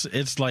like it.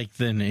 It's like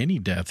then any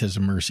death is a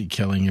mercy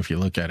killing if you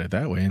look at it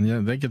that way,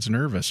 and that gets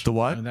nervous. The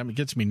what? That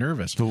gets me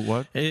nervous. The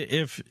what?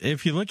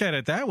 If you look at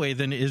it that way,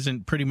 then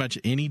isn't pretty much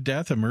any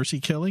death a mercy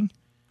killing?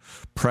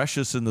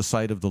 Precious in the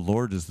sight of the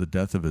Lord is the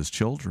death of his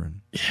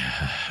children.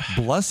 Yeah.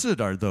 Blessed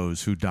are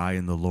those who die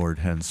in the Lord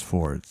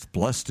henceforth.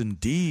 Blessed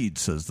indeed,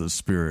 says the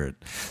Spirit.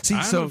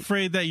 I'm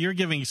afraid that you're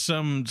giving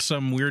some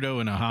weirdo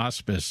in a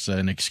hospice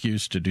an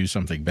excuse to do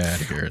something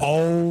bad here.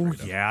 Oh,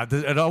 yeah.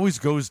 It always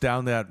goes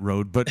down that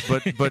road. But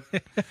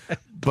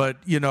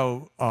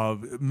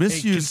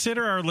misuse. Hey,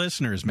 consider our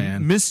listeners,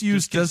 man.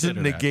 Misuse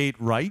doesn't negate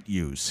right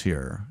use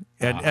here.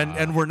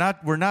 And we're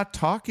not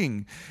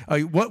talking.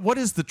 What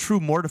is the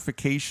true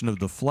mortification of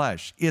the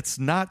flesh? It's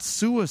not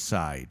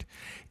suicide.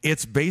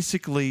 It's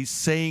basically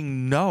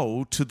saying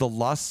no to the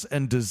lusts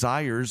and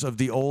desires of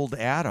the old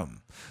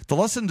Adam. The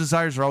lusts and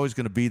desires are always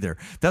going to be there.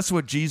 That's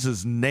what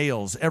Jesus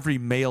nails every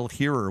male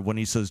hearer when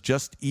he says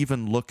just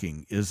even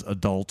looking is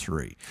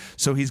adultery.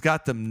 So he's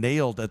got them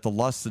nailed at the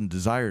lusts and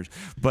desires.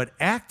 But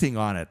acting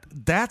on it,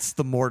 that's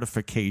the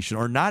mortification,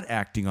 or not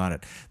acting on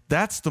it,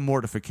 that's the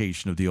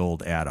mortification of the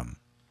old Adam.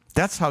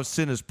 That's how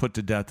sin is put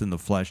to death in the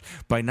flesh,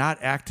 by not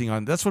acting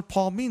on. That's what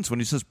Paul means when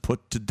he says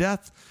put to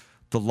death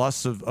the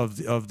lusts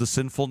of the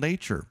sinful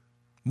nature.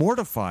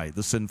 Mortify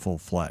the sinful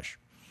flesh.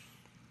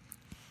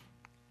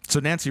 So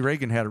Nancy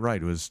Reagan had it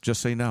right. It was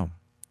just say no.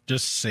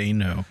 Just say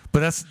no.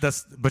 But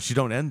but you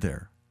don't end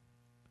there.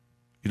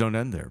 You don't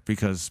end there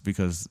because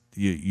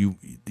you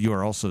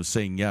are also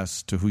saying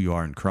yes to who you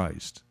are in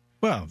Christ.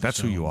 Well, that's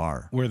who you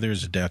are. Where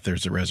there's a death,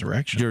 there's a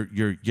resurrection.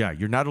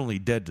 You're not only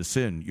dead to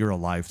sin, you're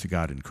alive to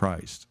God in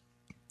Christ.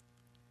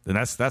 And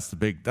that's the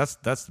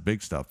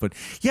big stuff. But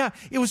yeah,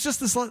 it was just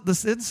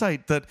this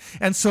insight that,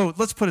 and so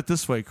let's put it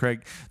this way,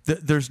 Craig.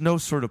 There's no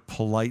sort of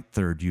polite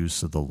third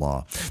use of the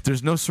law.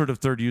 There's no sort of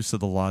third use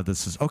of the law that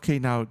says, okay,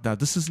 now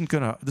this isn't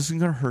gonna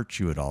hurt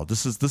you at all.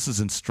 This is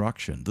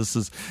instruction. This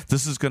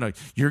is gonna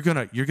you're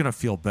gonna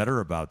feel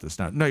better about this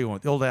now. No, you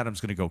won't. Old Adam's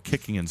gonna go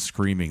kicking and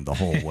screaming the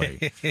whole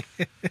way.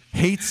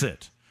 Hates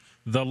it.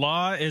 The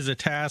law is a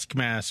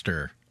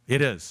taskmaster.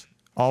 It is.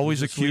 Always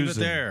Just accusing, leave it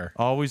there.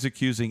 Always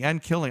accusing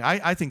and killing.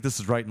 I think this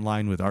is right in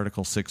line with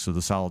Article 6 of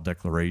the Solid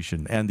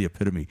Declaration and the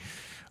Epitome,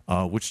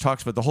 which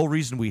talks about the whole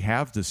reason we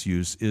have this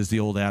use is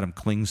the old Adam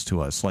clings to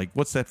us. Like,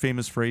 what's that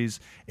famous phrase?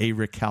 A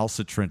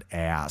recalcitrant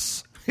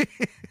ass.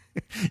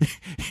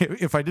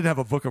 If I didn't have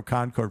a Book of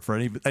Concord for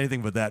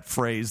anything but that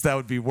phrase, that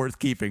would be worth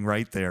keeping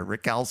right there.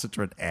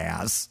 Recalcitrant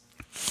ass.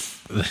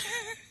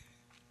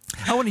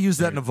 I want to use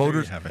that in a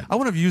voters. I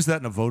want to use that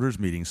in a voters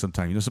meeting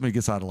sometime. You know, somebody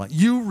gets out of line.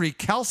 You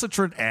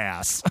recalcitrant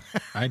ass.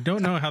 I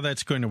don't know how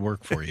that's going to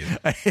work for you.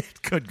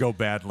 It could go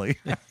badly.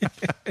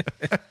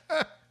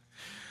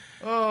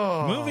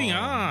 Moving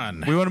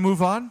on. We want to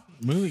move on?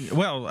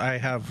 Well, I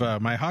have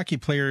my hockey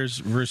players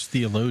versus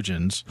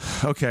theologians.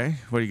 Okay.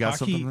 What do you got?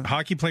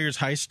 Hockey players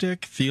high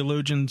stick,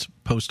 theologians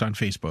post on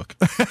Facebook.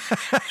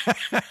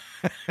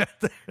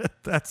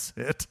 That's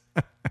it.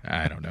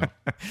 I don't know.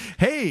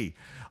 Hey.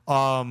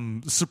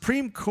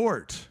 Supreme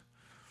Court.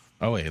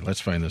 Oh, wait,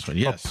 let's find this one.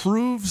 Yes.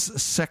 Approves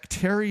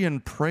sectarian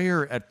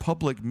prayer at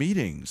public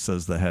meetings,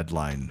 says the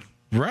headline.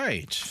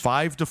 Right.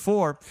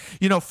 5-4.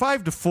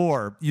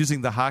 5-4,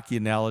 using the hockey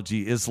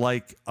analogy, is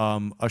like a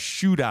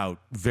shootout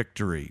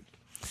victory.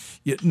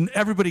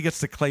 Everybody gets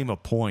to claim a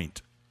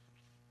point.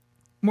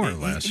 More or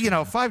less.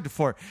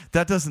 5-4.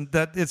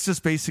 It's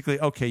just basically,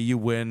 okay, you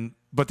win,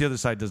 but the other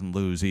side doesn't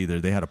lose either.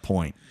 They had a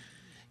point.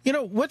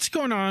 What's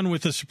going on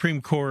with the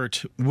Supreme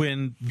Court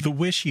when the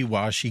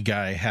wishy-washy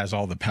guy has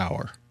all the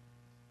power?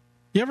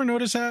 You ever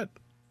notice that?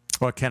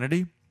 Well,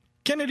 Kennedy?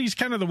 Kennedy's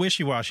kind of the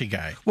wishy-washy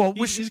guy. Well,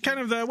 he's kind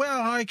of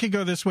I could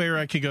go this way or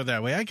I could go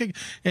that way.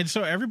 And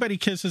so everybody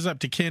kisses up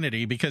to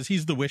Kennedy because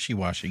he's the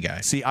wishy-washy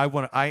guy. See, I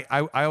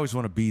always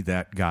want to be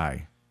that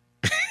guy.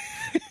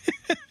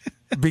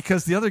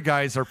 Because the other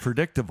guys are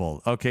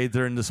predictable. Okay,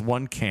 they're in this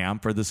one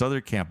camp or this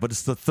other camp, but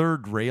it's the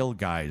third rail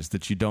guys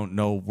that you don't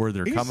know where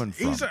they're coming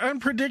from. He's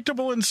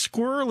unpredictable and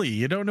squirrely.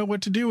 You don't know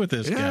what to do with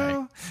this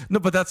guy. No,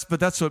 but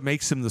that's what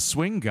makes him the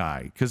swing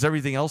guy, because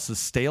everything else is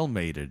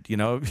stalemated.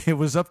 It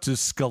was up to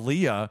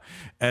Scalia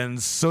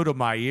and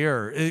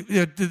Sotomayor.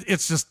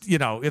 It's just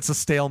it's a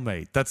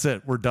stalemate. That's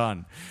it. We're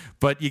done.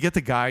 But you get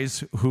the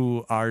guys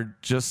who are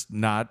just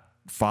not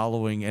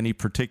following any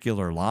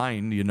particular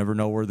line. You never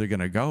know where they're going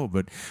to go.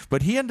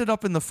 But he ended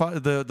up in the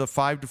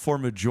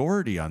 5-4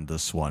 majority on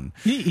this one.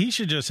 He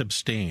should just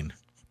abstain.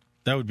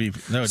 That would be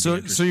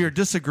so you're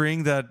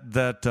disagreeing that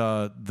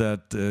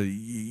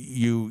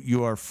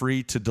you are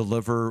free to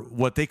deliver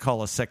what they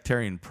call a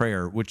sectarian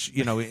prayer, which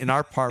in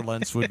our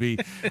parlance would be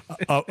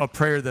a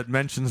prayer that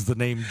mentions the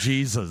name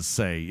Jesus.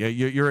 Say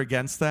you're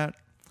against that.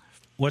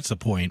 What's the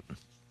point?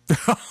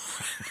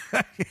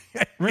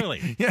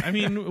 Really? Yeah. I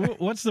mean,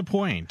 what's the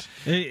point?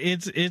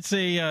 It's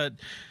a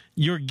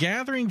you're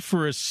gathering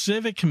for a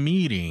civic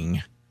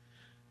meeting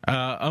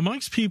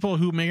amongst people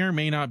who may or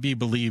may not be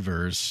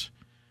believers.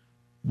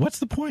 What's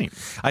the point?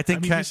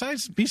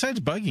 Besides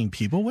bugging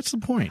people, what's the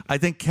point? I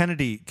think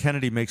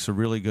Kennedy makes a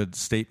really good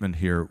statement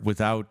here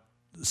without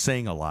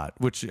saying a lot,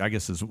 which I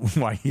guess is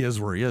why he is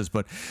where he is.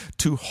 But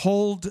to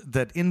hold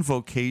that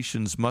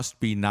invocations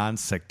must be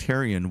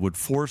non-sectarian would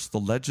force the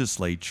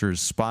legislatures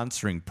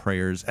sponsoring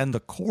prayers and the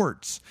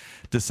courts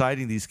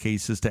deciding these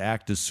cases to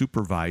act as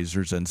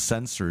supervisors and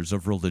censors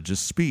of religious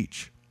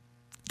speech.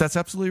 That's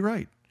absolutely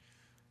right.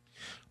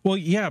 Well,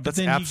 yeah, but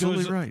that's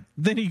absolutely right.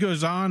 Then he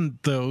goes on,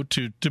 though,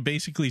 to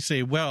basically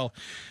say, well,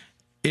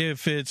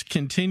 if it's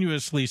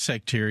continuously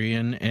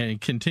sectarian and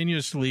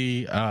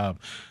continuously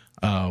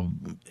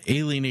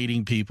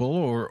alienating people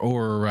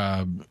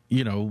or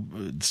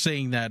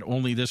saying that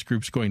only this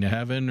group's going to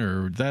heaven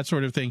or that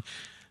sort of thing,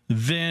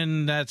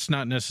 then that's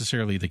not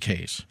necessarily the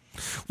case.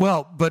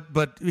 Well,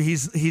 but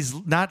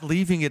he's not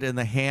leaving it in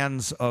the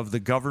hands of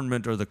the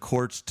government or the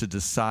courts to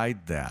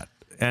decide that.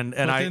 Then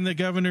the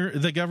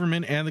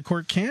government and the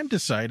court can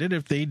decide it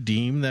if they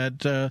deem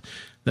that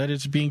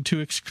it's being too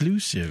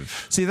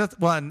exclusive. See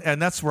and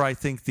that's where I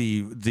think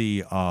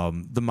the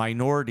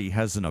minority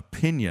has an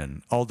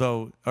opinion,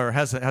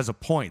 has a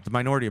point. The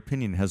minority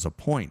opinion has a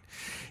point.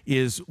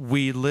 Is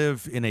we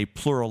live in a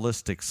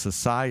pluralistic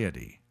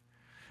society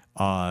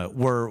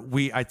where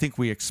I think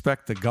we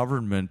expect the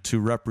government to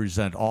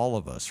represent all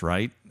of us,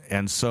 right?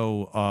 And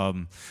so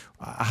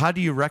how do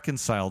you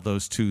reconcile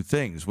those two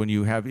things when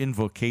you have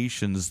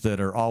invocations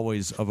that are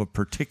always of a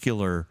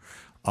particular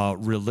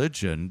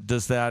religion?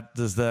 Does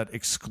that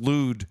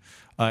exclude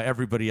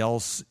everybody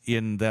else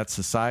in that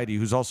society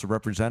who's also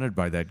represented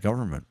by that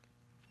government?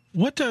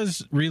 What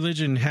does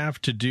religion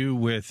have to do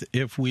with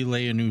if we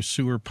lay a new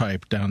sewer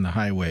pipe down the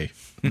highway,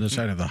 the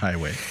side of the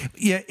highway?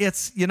 Yeah,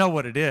 it's, you know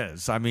what it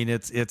is. I mean,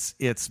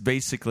 it's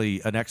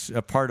basically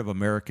a part of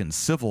American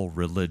civil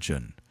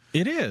religion.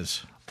 It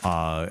is.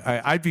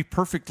 I'd be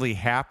perfectly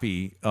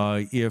happy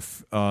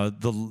if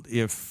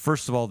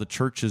first of all the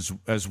churches,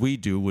 as we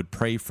do, would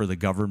pray for the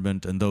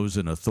government and those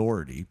in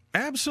authority.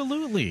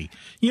 Absolutely.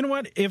 You know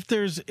what? If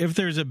there's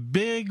a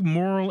big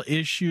moral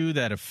issue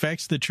that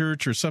affects the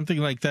church or something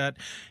like that,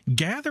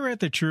 gather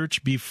at the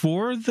church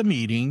before the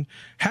meeting,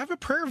 have a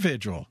prayer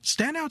vigil,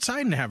 stand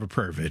outside and have a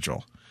prayer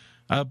vigil.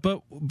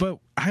 But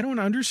I don't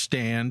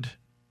understand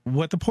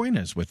what the point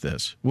is with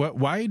this.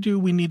 Why do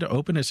we need to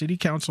open a city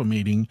council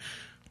meeting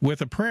with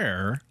a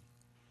prayer,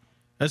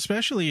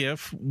 especially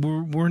if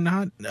we're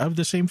not of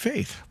the same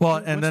faith? Well,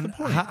 and then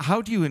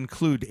how do you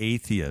include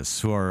atheists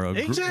who are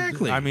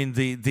exactly? I mean,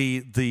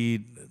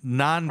 the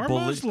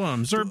non-believers, or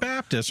Muslims, or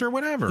Baptists, or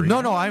whatever.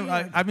 No.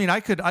 I mean,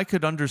 I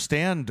could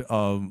understand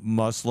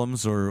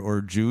Muslims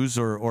or Jews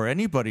or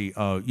anybody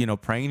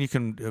praying. You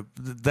can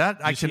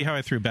see how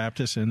I threw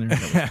Baptists in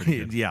there?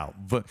 Yeah,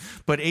 but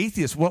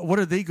atheists, what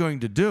are they going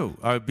to do?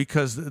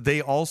 Because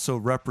they also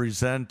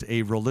represent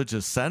a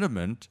religious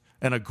sentiment,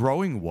 and a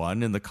growing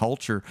one in the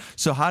culture.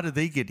 So how do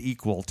they get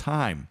equal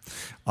time?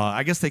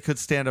 I guess they could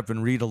stand up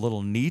and read a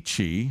little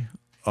Nietzsche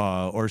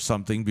or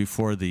something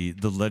before the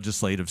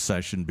legislative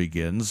session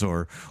begins,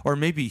 or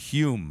maybe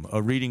Hume.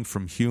 A reading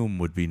from Hume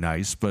would be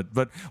nice. But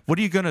what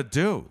are you going to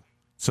do?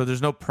 So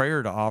there's no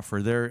prayer to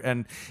offer there,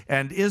 and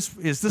is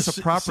this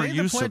a proper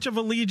use the Pledge of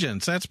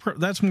Allegiance?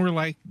 That's more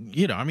like,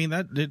 I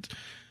mean,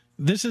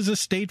 this is a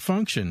state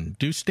function.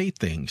 Do state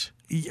things.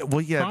 Yeah,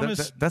 well, yeah,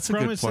 that's a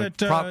good point.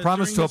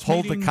 Promise to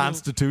uphold the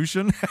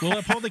Constitution. We'll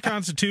uphold the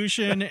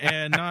Constitution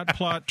and not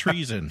plot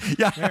treason.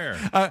 Yeah, there.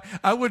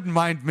 I wouldn't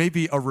mind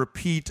maybe a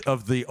repeat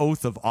of the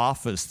oath of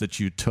office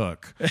that you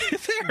took.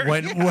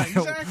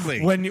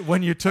 Exactly.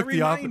 When you took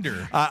the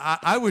office,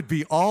 I would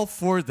be all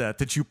for that.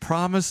 That you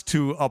promised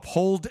to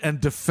uphold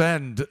and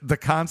defend the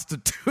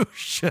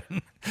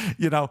Constitution.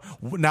 Now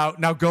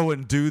go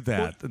and do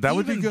that. That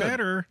would be good.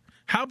 Better.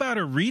 How about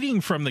a reading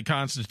from the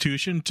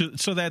Constitution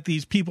so that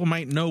these people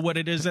might know what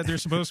it is that they're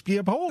supposed to be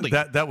upholding?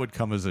 That would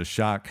come as a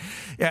shock.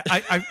 Yeah,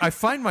 I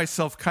find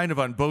myself kind of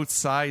on both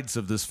sides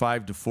of this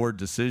 5-4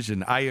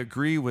 decision. I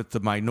agree with the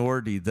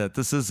minority that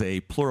this is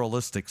a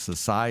pluralistic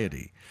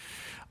society.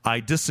 I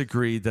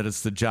disagree that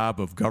it's the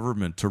job of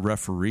government to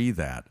referee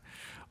that.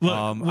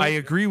 I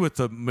agree with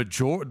the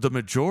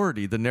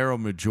majority, the narrow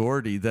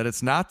majority, that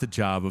it's not the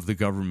job of the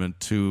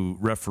government to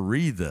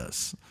referee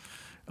this.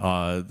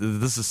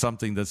 This is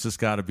something that's just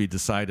got to be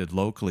decided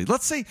locally.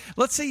 Let's say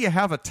you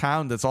have a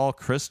town that's all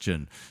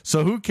Christian.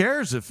 So who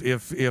cares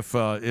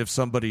if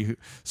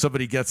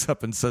somebody gets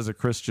up and says a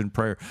Christian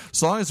prayer?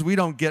 As long as we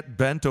don't get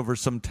bent over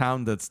some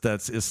town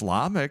that's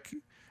Islamic.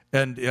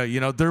 And,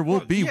 there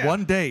will be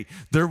one day,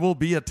 there will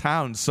be a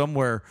town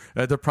somewhere,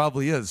 there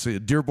probably is,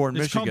 Dearborn,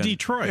 Michigan. It's called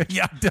Detroit.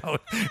 Yeah,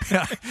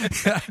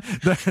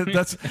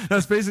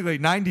 that's basically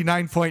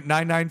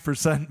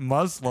 99.99%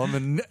 Muslim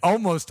and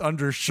almost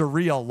under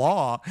Sharia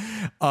law.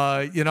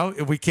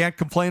 We can't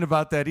complain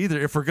about that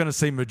either if we're going to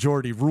say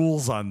majority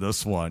rules on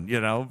this one,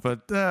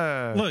 but...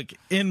 Look,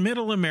 in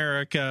middle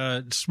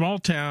America, small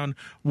town,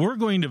 we're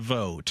going to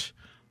vote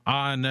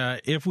on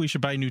if we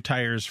should buy new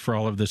tires for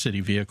all of the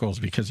city vehicles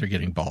because they're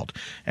getting bald.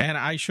 And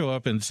I show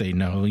up and say,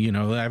 no,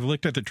 I've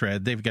looked at the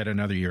tread. They've got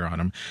another year on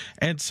them.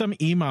 And some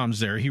imam's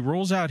there. He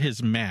rolls out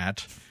his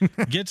mat,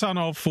 gets on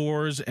all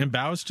fours and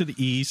bows to the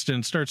east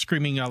and starts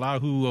screaming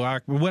Allahu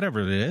Akbar,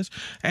 whatever it is.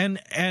 And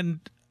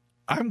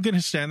I'm going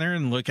to stand there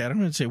and look at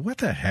him and say, what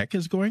the heck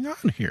is going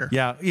on here?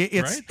 Yeah,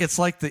 it's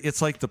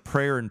right? like the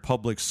prayer in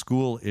public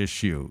school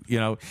issue.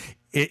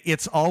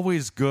 It's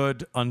always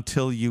good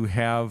until you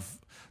have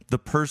the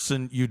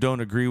person you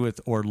don't agree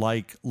with or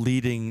like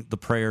leading the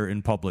prayer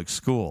in public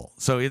school.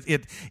 So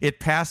it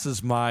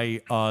passes my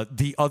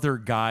the other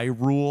guy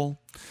rule.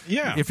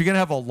 Yeah. If you're going to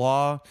have a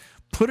law,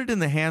 put it in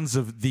the hands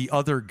of the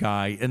other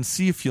guy and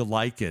see if you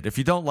like it. If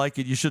you don't like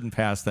it, you shouldn't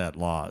pass that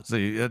law.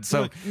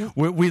 So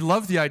we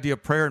love the idea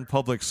of prayer in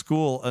public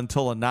school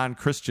until a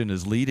non-Christian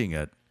is leading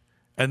it.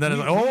 And then it's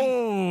like,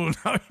 no,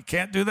 you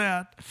can't do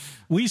that.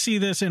 We see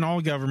this in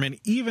all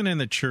government, even in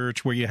the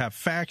church, where you have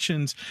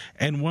factions,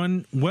 and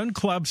one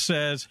club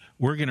says,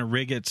 we're going to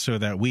rig it so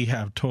that we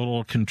have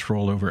total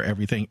control over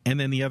everything. And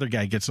then the other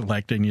guy gets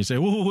elected, and you say,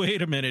 oh,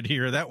 wait a minute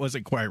here, that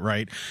wasn't quite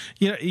right.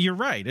 You're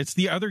right. It's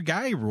the other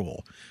guy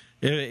rule.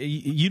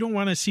 You don't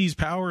want to seize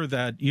power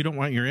that you don't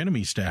want your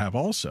enemies to have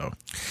also.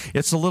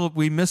 It's a little,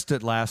 we missed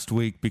it last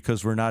week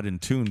because we're not in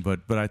tune,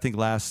 but I think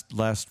last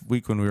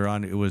week when we were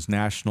on, it was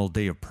National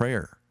Day of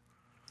Prayer.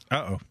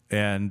 Uh-oh.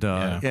 And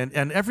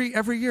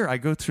every year I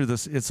go through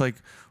this, it's like,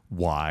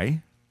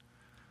 why?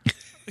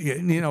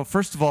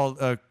 First of all,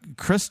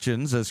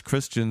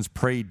 Christians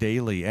pray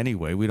daily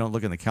anyway. We don't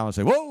look in the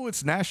calendar and say, whoa,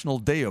 it's National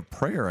Day of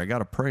Prayer. I got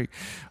to pray.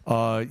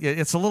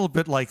 It's a little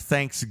bit like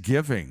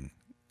Thanksgiving.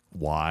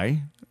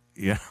 Why?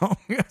 You know,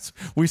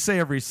 we say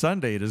every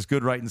Sunday, it is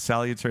good, right, and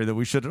salutary that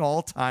we should at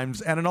all times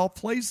and in all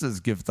places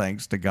give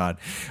thanks to God.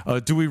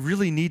 Do we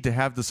really need to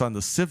have this on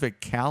the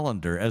civic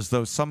calendar as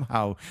though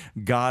somehow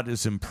God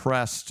is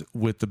impressed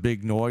with the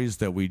big noise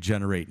that we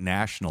generate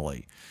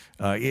nationally?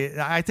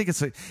 I think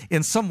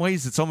in some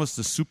ways, it's almost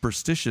a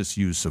superstitious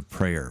use of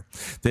prayer.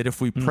 That if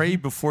we pray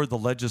before the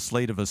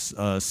legislative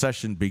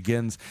session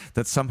begins,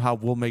 that somehow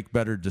we'll make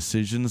better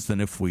decisions than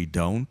if we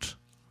don't.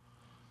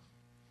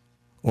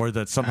 Or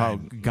that somehow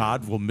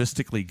God will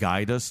mystically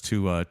guide us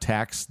to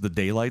tax the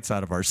daylights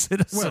out of our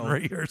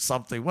citizenry or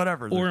something,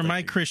 whatever. Or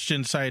my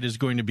Christian side is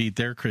going to beat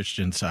their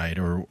Christian side,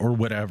 or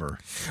whatever.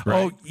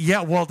 Right? Oh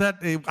yeah, well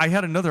I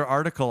had another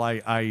article.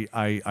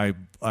 I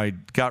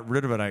got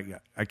rid of it.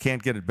 I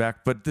can't get it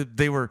back. But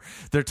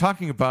they're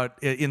talking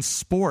about in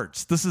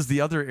sports. This is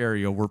the other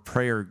area where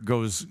prayer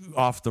goes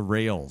off the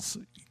rails.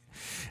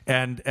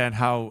 And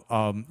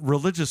how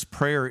religious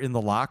prayer in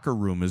the locker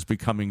room is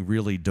becoming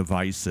really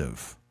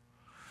divisive.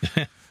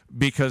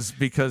 because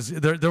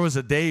there was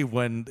a day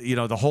when, you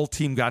know, the whole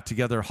team got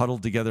together,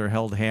 huddled together,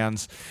 held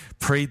hands,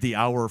 prayed the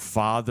Our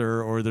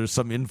Father, or there's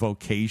some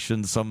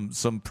invocation,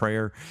 some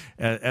prayer,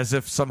 as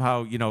if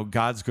somehow, you know,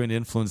 God's going to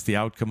influence the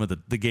outcome of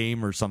the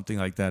game or something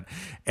like that.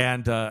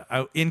 And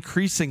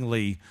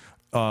increasingly,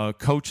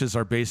 coaches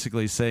are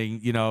basically saying,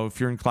 you know, if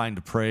you're inclined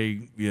to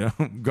pray, you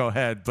know, go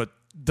ahead, but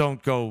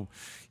don't go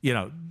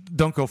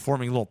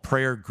forming little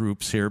prayer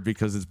groups here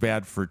because it's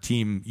bad for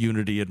team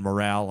unity and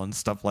morale and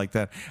stuff like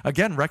that.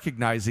 Again,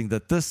 recognizing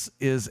that this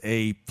is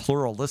a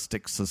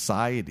pluralistic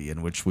society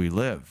in which we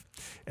live.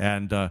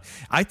 And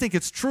I think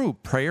it's true.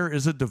 Prayer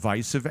is a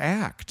divisive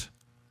act.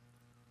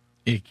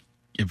 It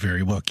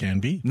very well can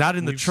be. Not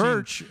in the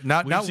church.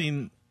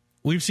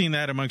 We've seen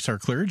that amongst our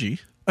clergy.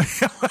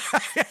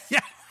 Yeah.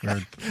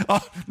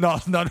 Oh, no.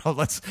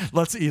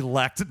 Let's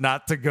elect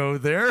not to go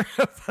there.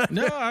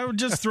 No, I'm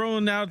just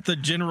throwing out the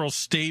general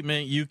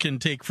statement. You can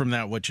take from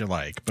that what you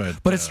like, but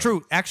it's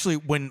true. Actually,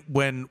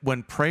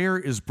 when prayer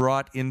is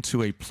brought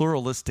into a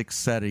pluralistic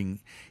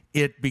setting,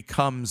 it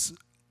becomes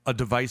a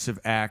divisive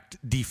act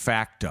de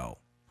facto.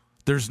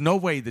 There's no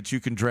way that you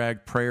can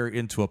drag prayer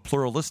into a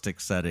pluralistic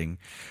setting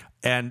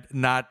and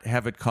not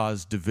have it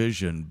cause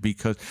division.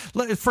 Because,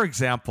 for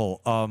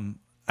example,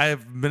 I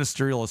have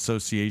ministerial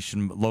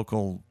association,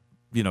 local,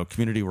 you know,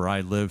 community where I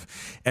live,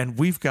 and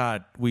we've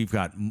got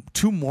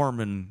two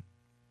Mormon,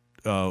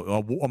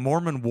 a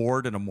Mormon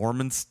ward and a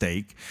Mormon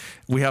stake.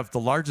 We have the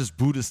largest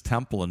Buddhist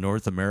temple in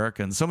North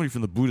America, and somebody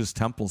from the Buddhist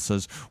temple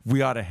says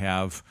we ought to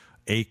have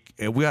a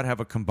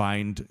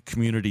combined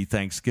community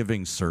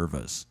Thanksgiving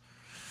service.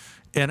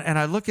 And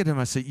I look at him,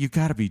 I say, you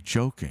got to be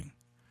joking.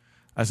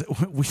 I said,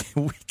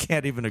 we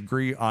can't even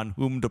agree on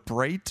whom to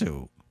pray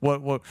to.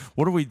 What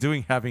are we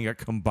doing having a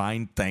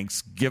combined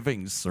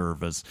Thanksgiving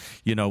service,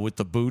 you know, with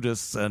the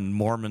Buddhists and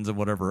Mormons and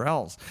whatever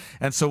else?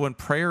 And so when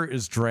prayer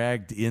is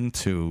dragged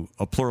into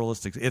a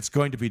pluralistic, it's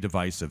going to be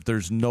divisive.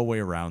 There's no way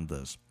around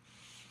this.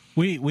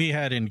 We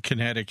had in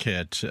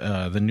Connecticut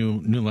the New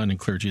London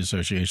Clergy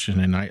Association,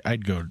 and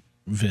I'd go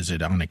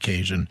visit on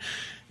occasion.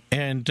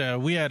 And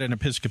we had an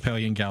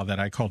Episcopalian gal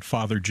that I called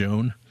Father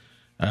Joan.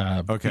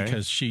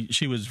 Because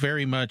she was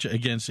very much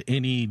against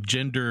any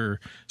gender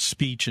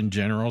speech in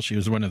general. She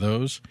was one of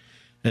those.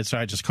 And so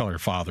I just call her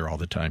Father all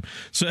the time.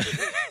 So,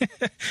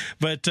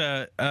 but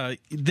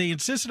they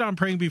insisted on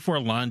praying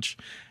before lunch,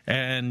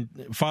 and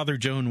Father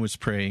Joan was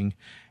praying.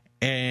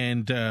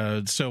 And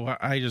so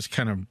I just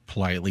kind of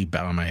politely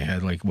bow my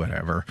head like,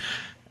 whatever.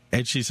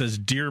 And she says,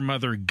 "Dear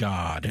Mother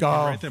God." And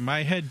right there,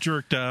 my head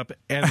jerked up,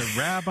 and the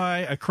rabbi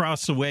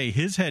across the way,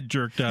 his head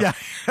jerked up.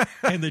 Yeah.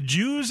 And the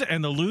Jews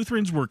and the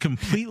Lutherans were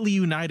completely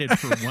united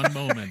for one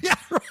moment. Yeah,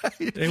 right.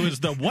 It was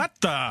the what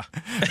the?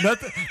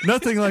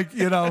 Nothing like,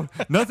 you know,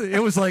 nothing.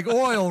 It was like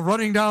oil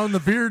running down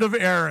the beard of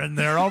Aaron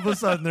there. All of a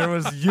sudden there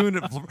was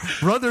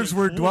brothers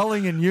were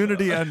dwelling in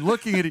unity and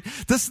looking at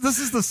this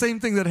is the same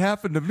thing that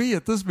happened to me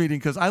at this meeting,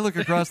 because I look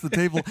across the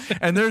table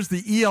and there's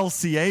the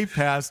ELCA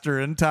pastor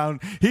in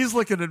town. He's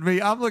looking at me.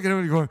 I'm looking at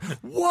him going,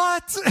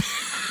 what?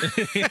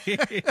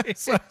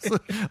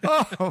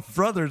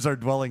 Brothers are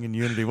dwelling in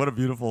unity. What a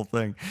beautiful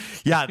thing.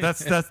 Yeah,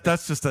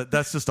 that's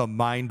just a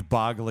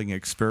mind-boggling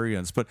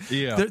experience. But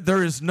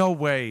there is no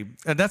way,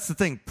 and that's the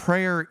thing.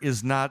 Prayer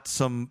is not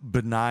some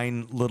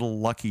benign little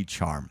lucky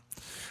charm.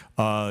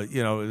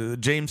 You know,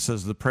 James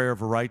says the prayer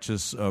of a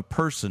righteous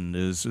person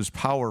is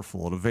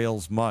powerful. It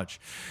avails much.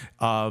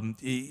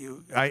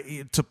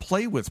 To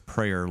play with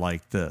prayer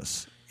like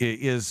this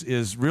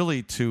is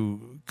really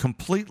to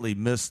completely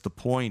miss the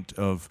point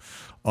of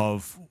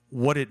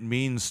what it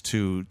means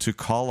to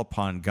call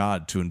upon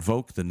God, to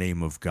invoke the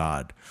name of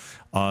God,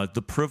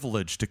 the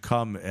privilege to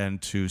come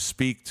and to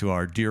speak to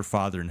our dear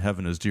Father in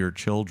heaven as dear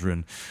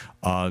children,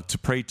 to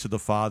pray to the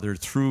Father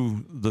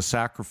through the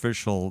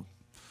sacrificial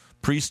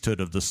priesthood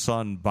of the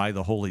Son by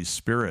the Holy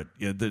Spirit.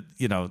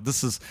 You know,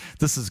 this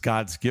is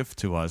God's gift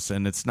to us,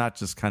 and it's not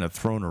just kind of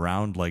thrown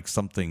around like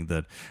something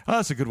that,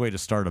 it's a good way to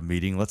start a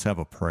meeting. Let's have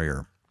a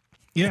prayer.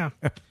 Yeah.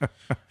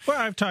 Well,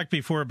 I've talked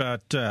before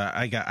about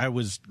when I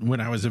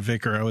was a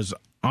vicar, I was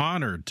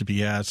honored to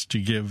be asked to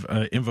give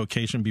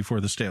invocation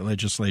before the state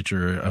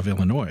legislature of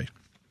Illinois.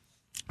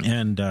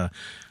 And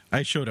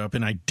I showed up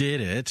and I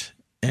did it.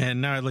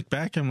 And now I look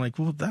back, I'm like,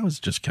 well, that was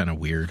just kind of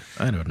weird.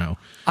 I don't know.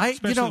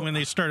 Especially when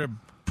they started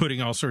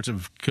putting all sorts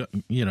of,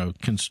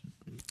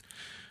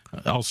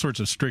 all sorts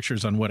of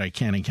strictures on what I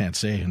can and can't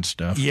say and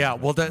stuff. Yeah,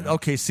 well,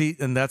 see,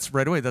 and that's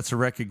right away. That's a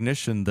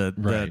recognition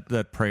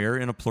that prayer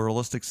in a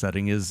pluralistic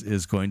setting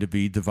is going to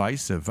be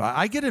divisive.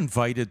 I get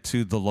invited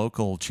to the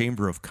local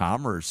Chamber of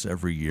Commerce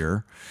every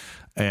year,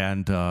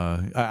 and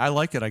I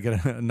like it. I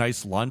get a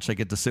nice lunch. I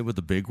get to sit with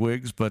the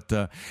bigwigs, but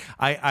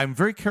I'm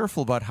very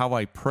careful about how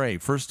I pray.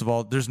 First of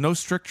all, there's no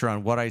stricture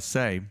on what I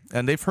say,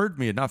 and they've heard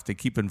me enough to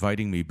keep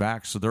inviting me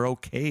back, so they're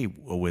okay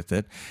with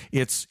it.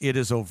 It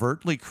is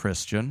overtly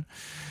Christian.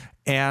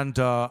 And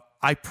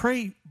I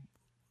pray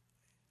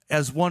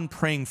as one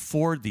praying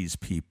for these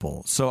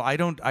people. So I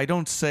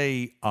don't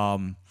say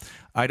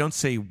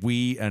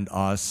we and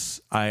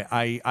us.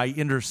 I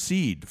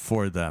intercede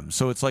for them.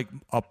 So it's like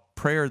a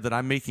prayer that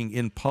I'm making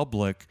in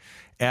public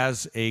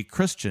as a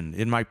Christian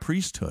in my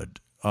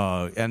priesthood.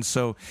 And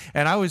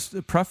I always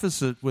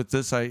preface it with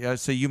this. I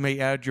say you may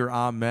add your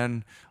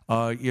amen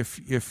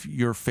if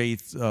your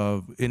faith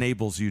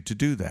enables you to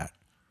do that.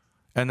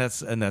 And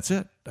that's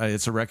it.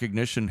 It's a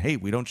recognition. Hey,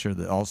 we don't share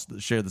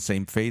the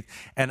same faith,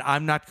 and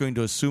I'm not going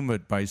to assume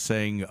it by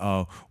saying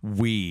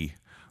we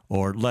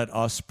or let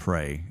us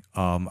pray.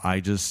 I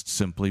just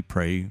simply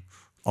pray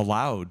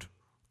aloud,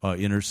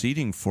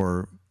 interceding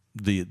for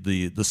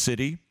the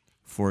city,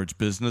 for its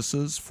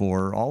businesses,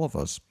 for all of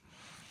us.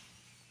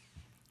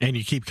 And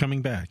you keep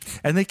coming back,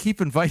 and they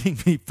keep inviting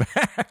me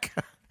back.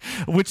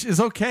 Which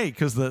is okay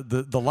because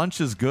the lunch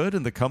is good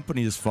and the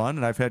company is fun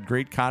and I've had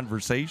great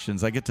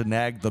conversations. I get to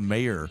nag the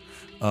mayor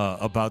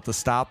about the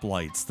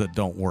stoplights that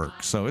don't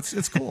work, so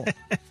it's cool.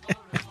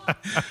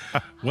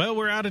 Well,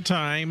 we're out of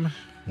time.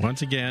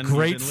 Once again,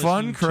 great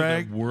fun,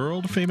 Craig.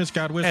 World famous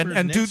God Whisperer.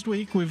 And next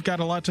week we've got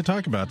a lot to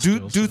talk about.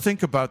 Do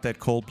think about that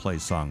Coldplay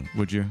song,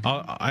 would you?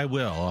 I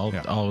will.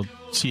 I'll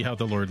see how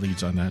the Lord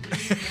leads on that.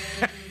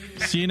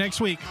 See you next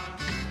week.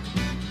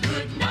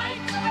 Good night.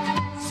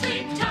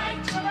 Sleep tight.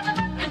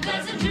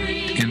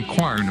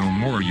 Inquire no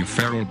more, you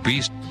feral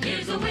beast.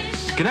 Here's a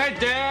wish. Good night,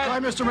 Dad. Bye,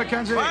 Mr.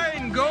 McKenzie.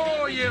 Fine,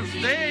 go, you've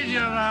stayed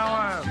an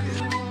hour.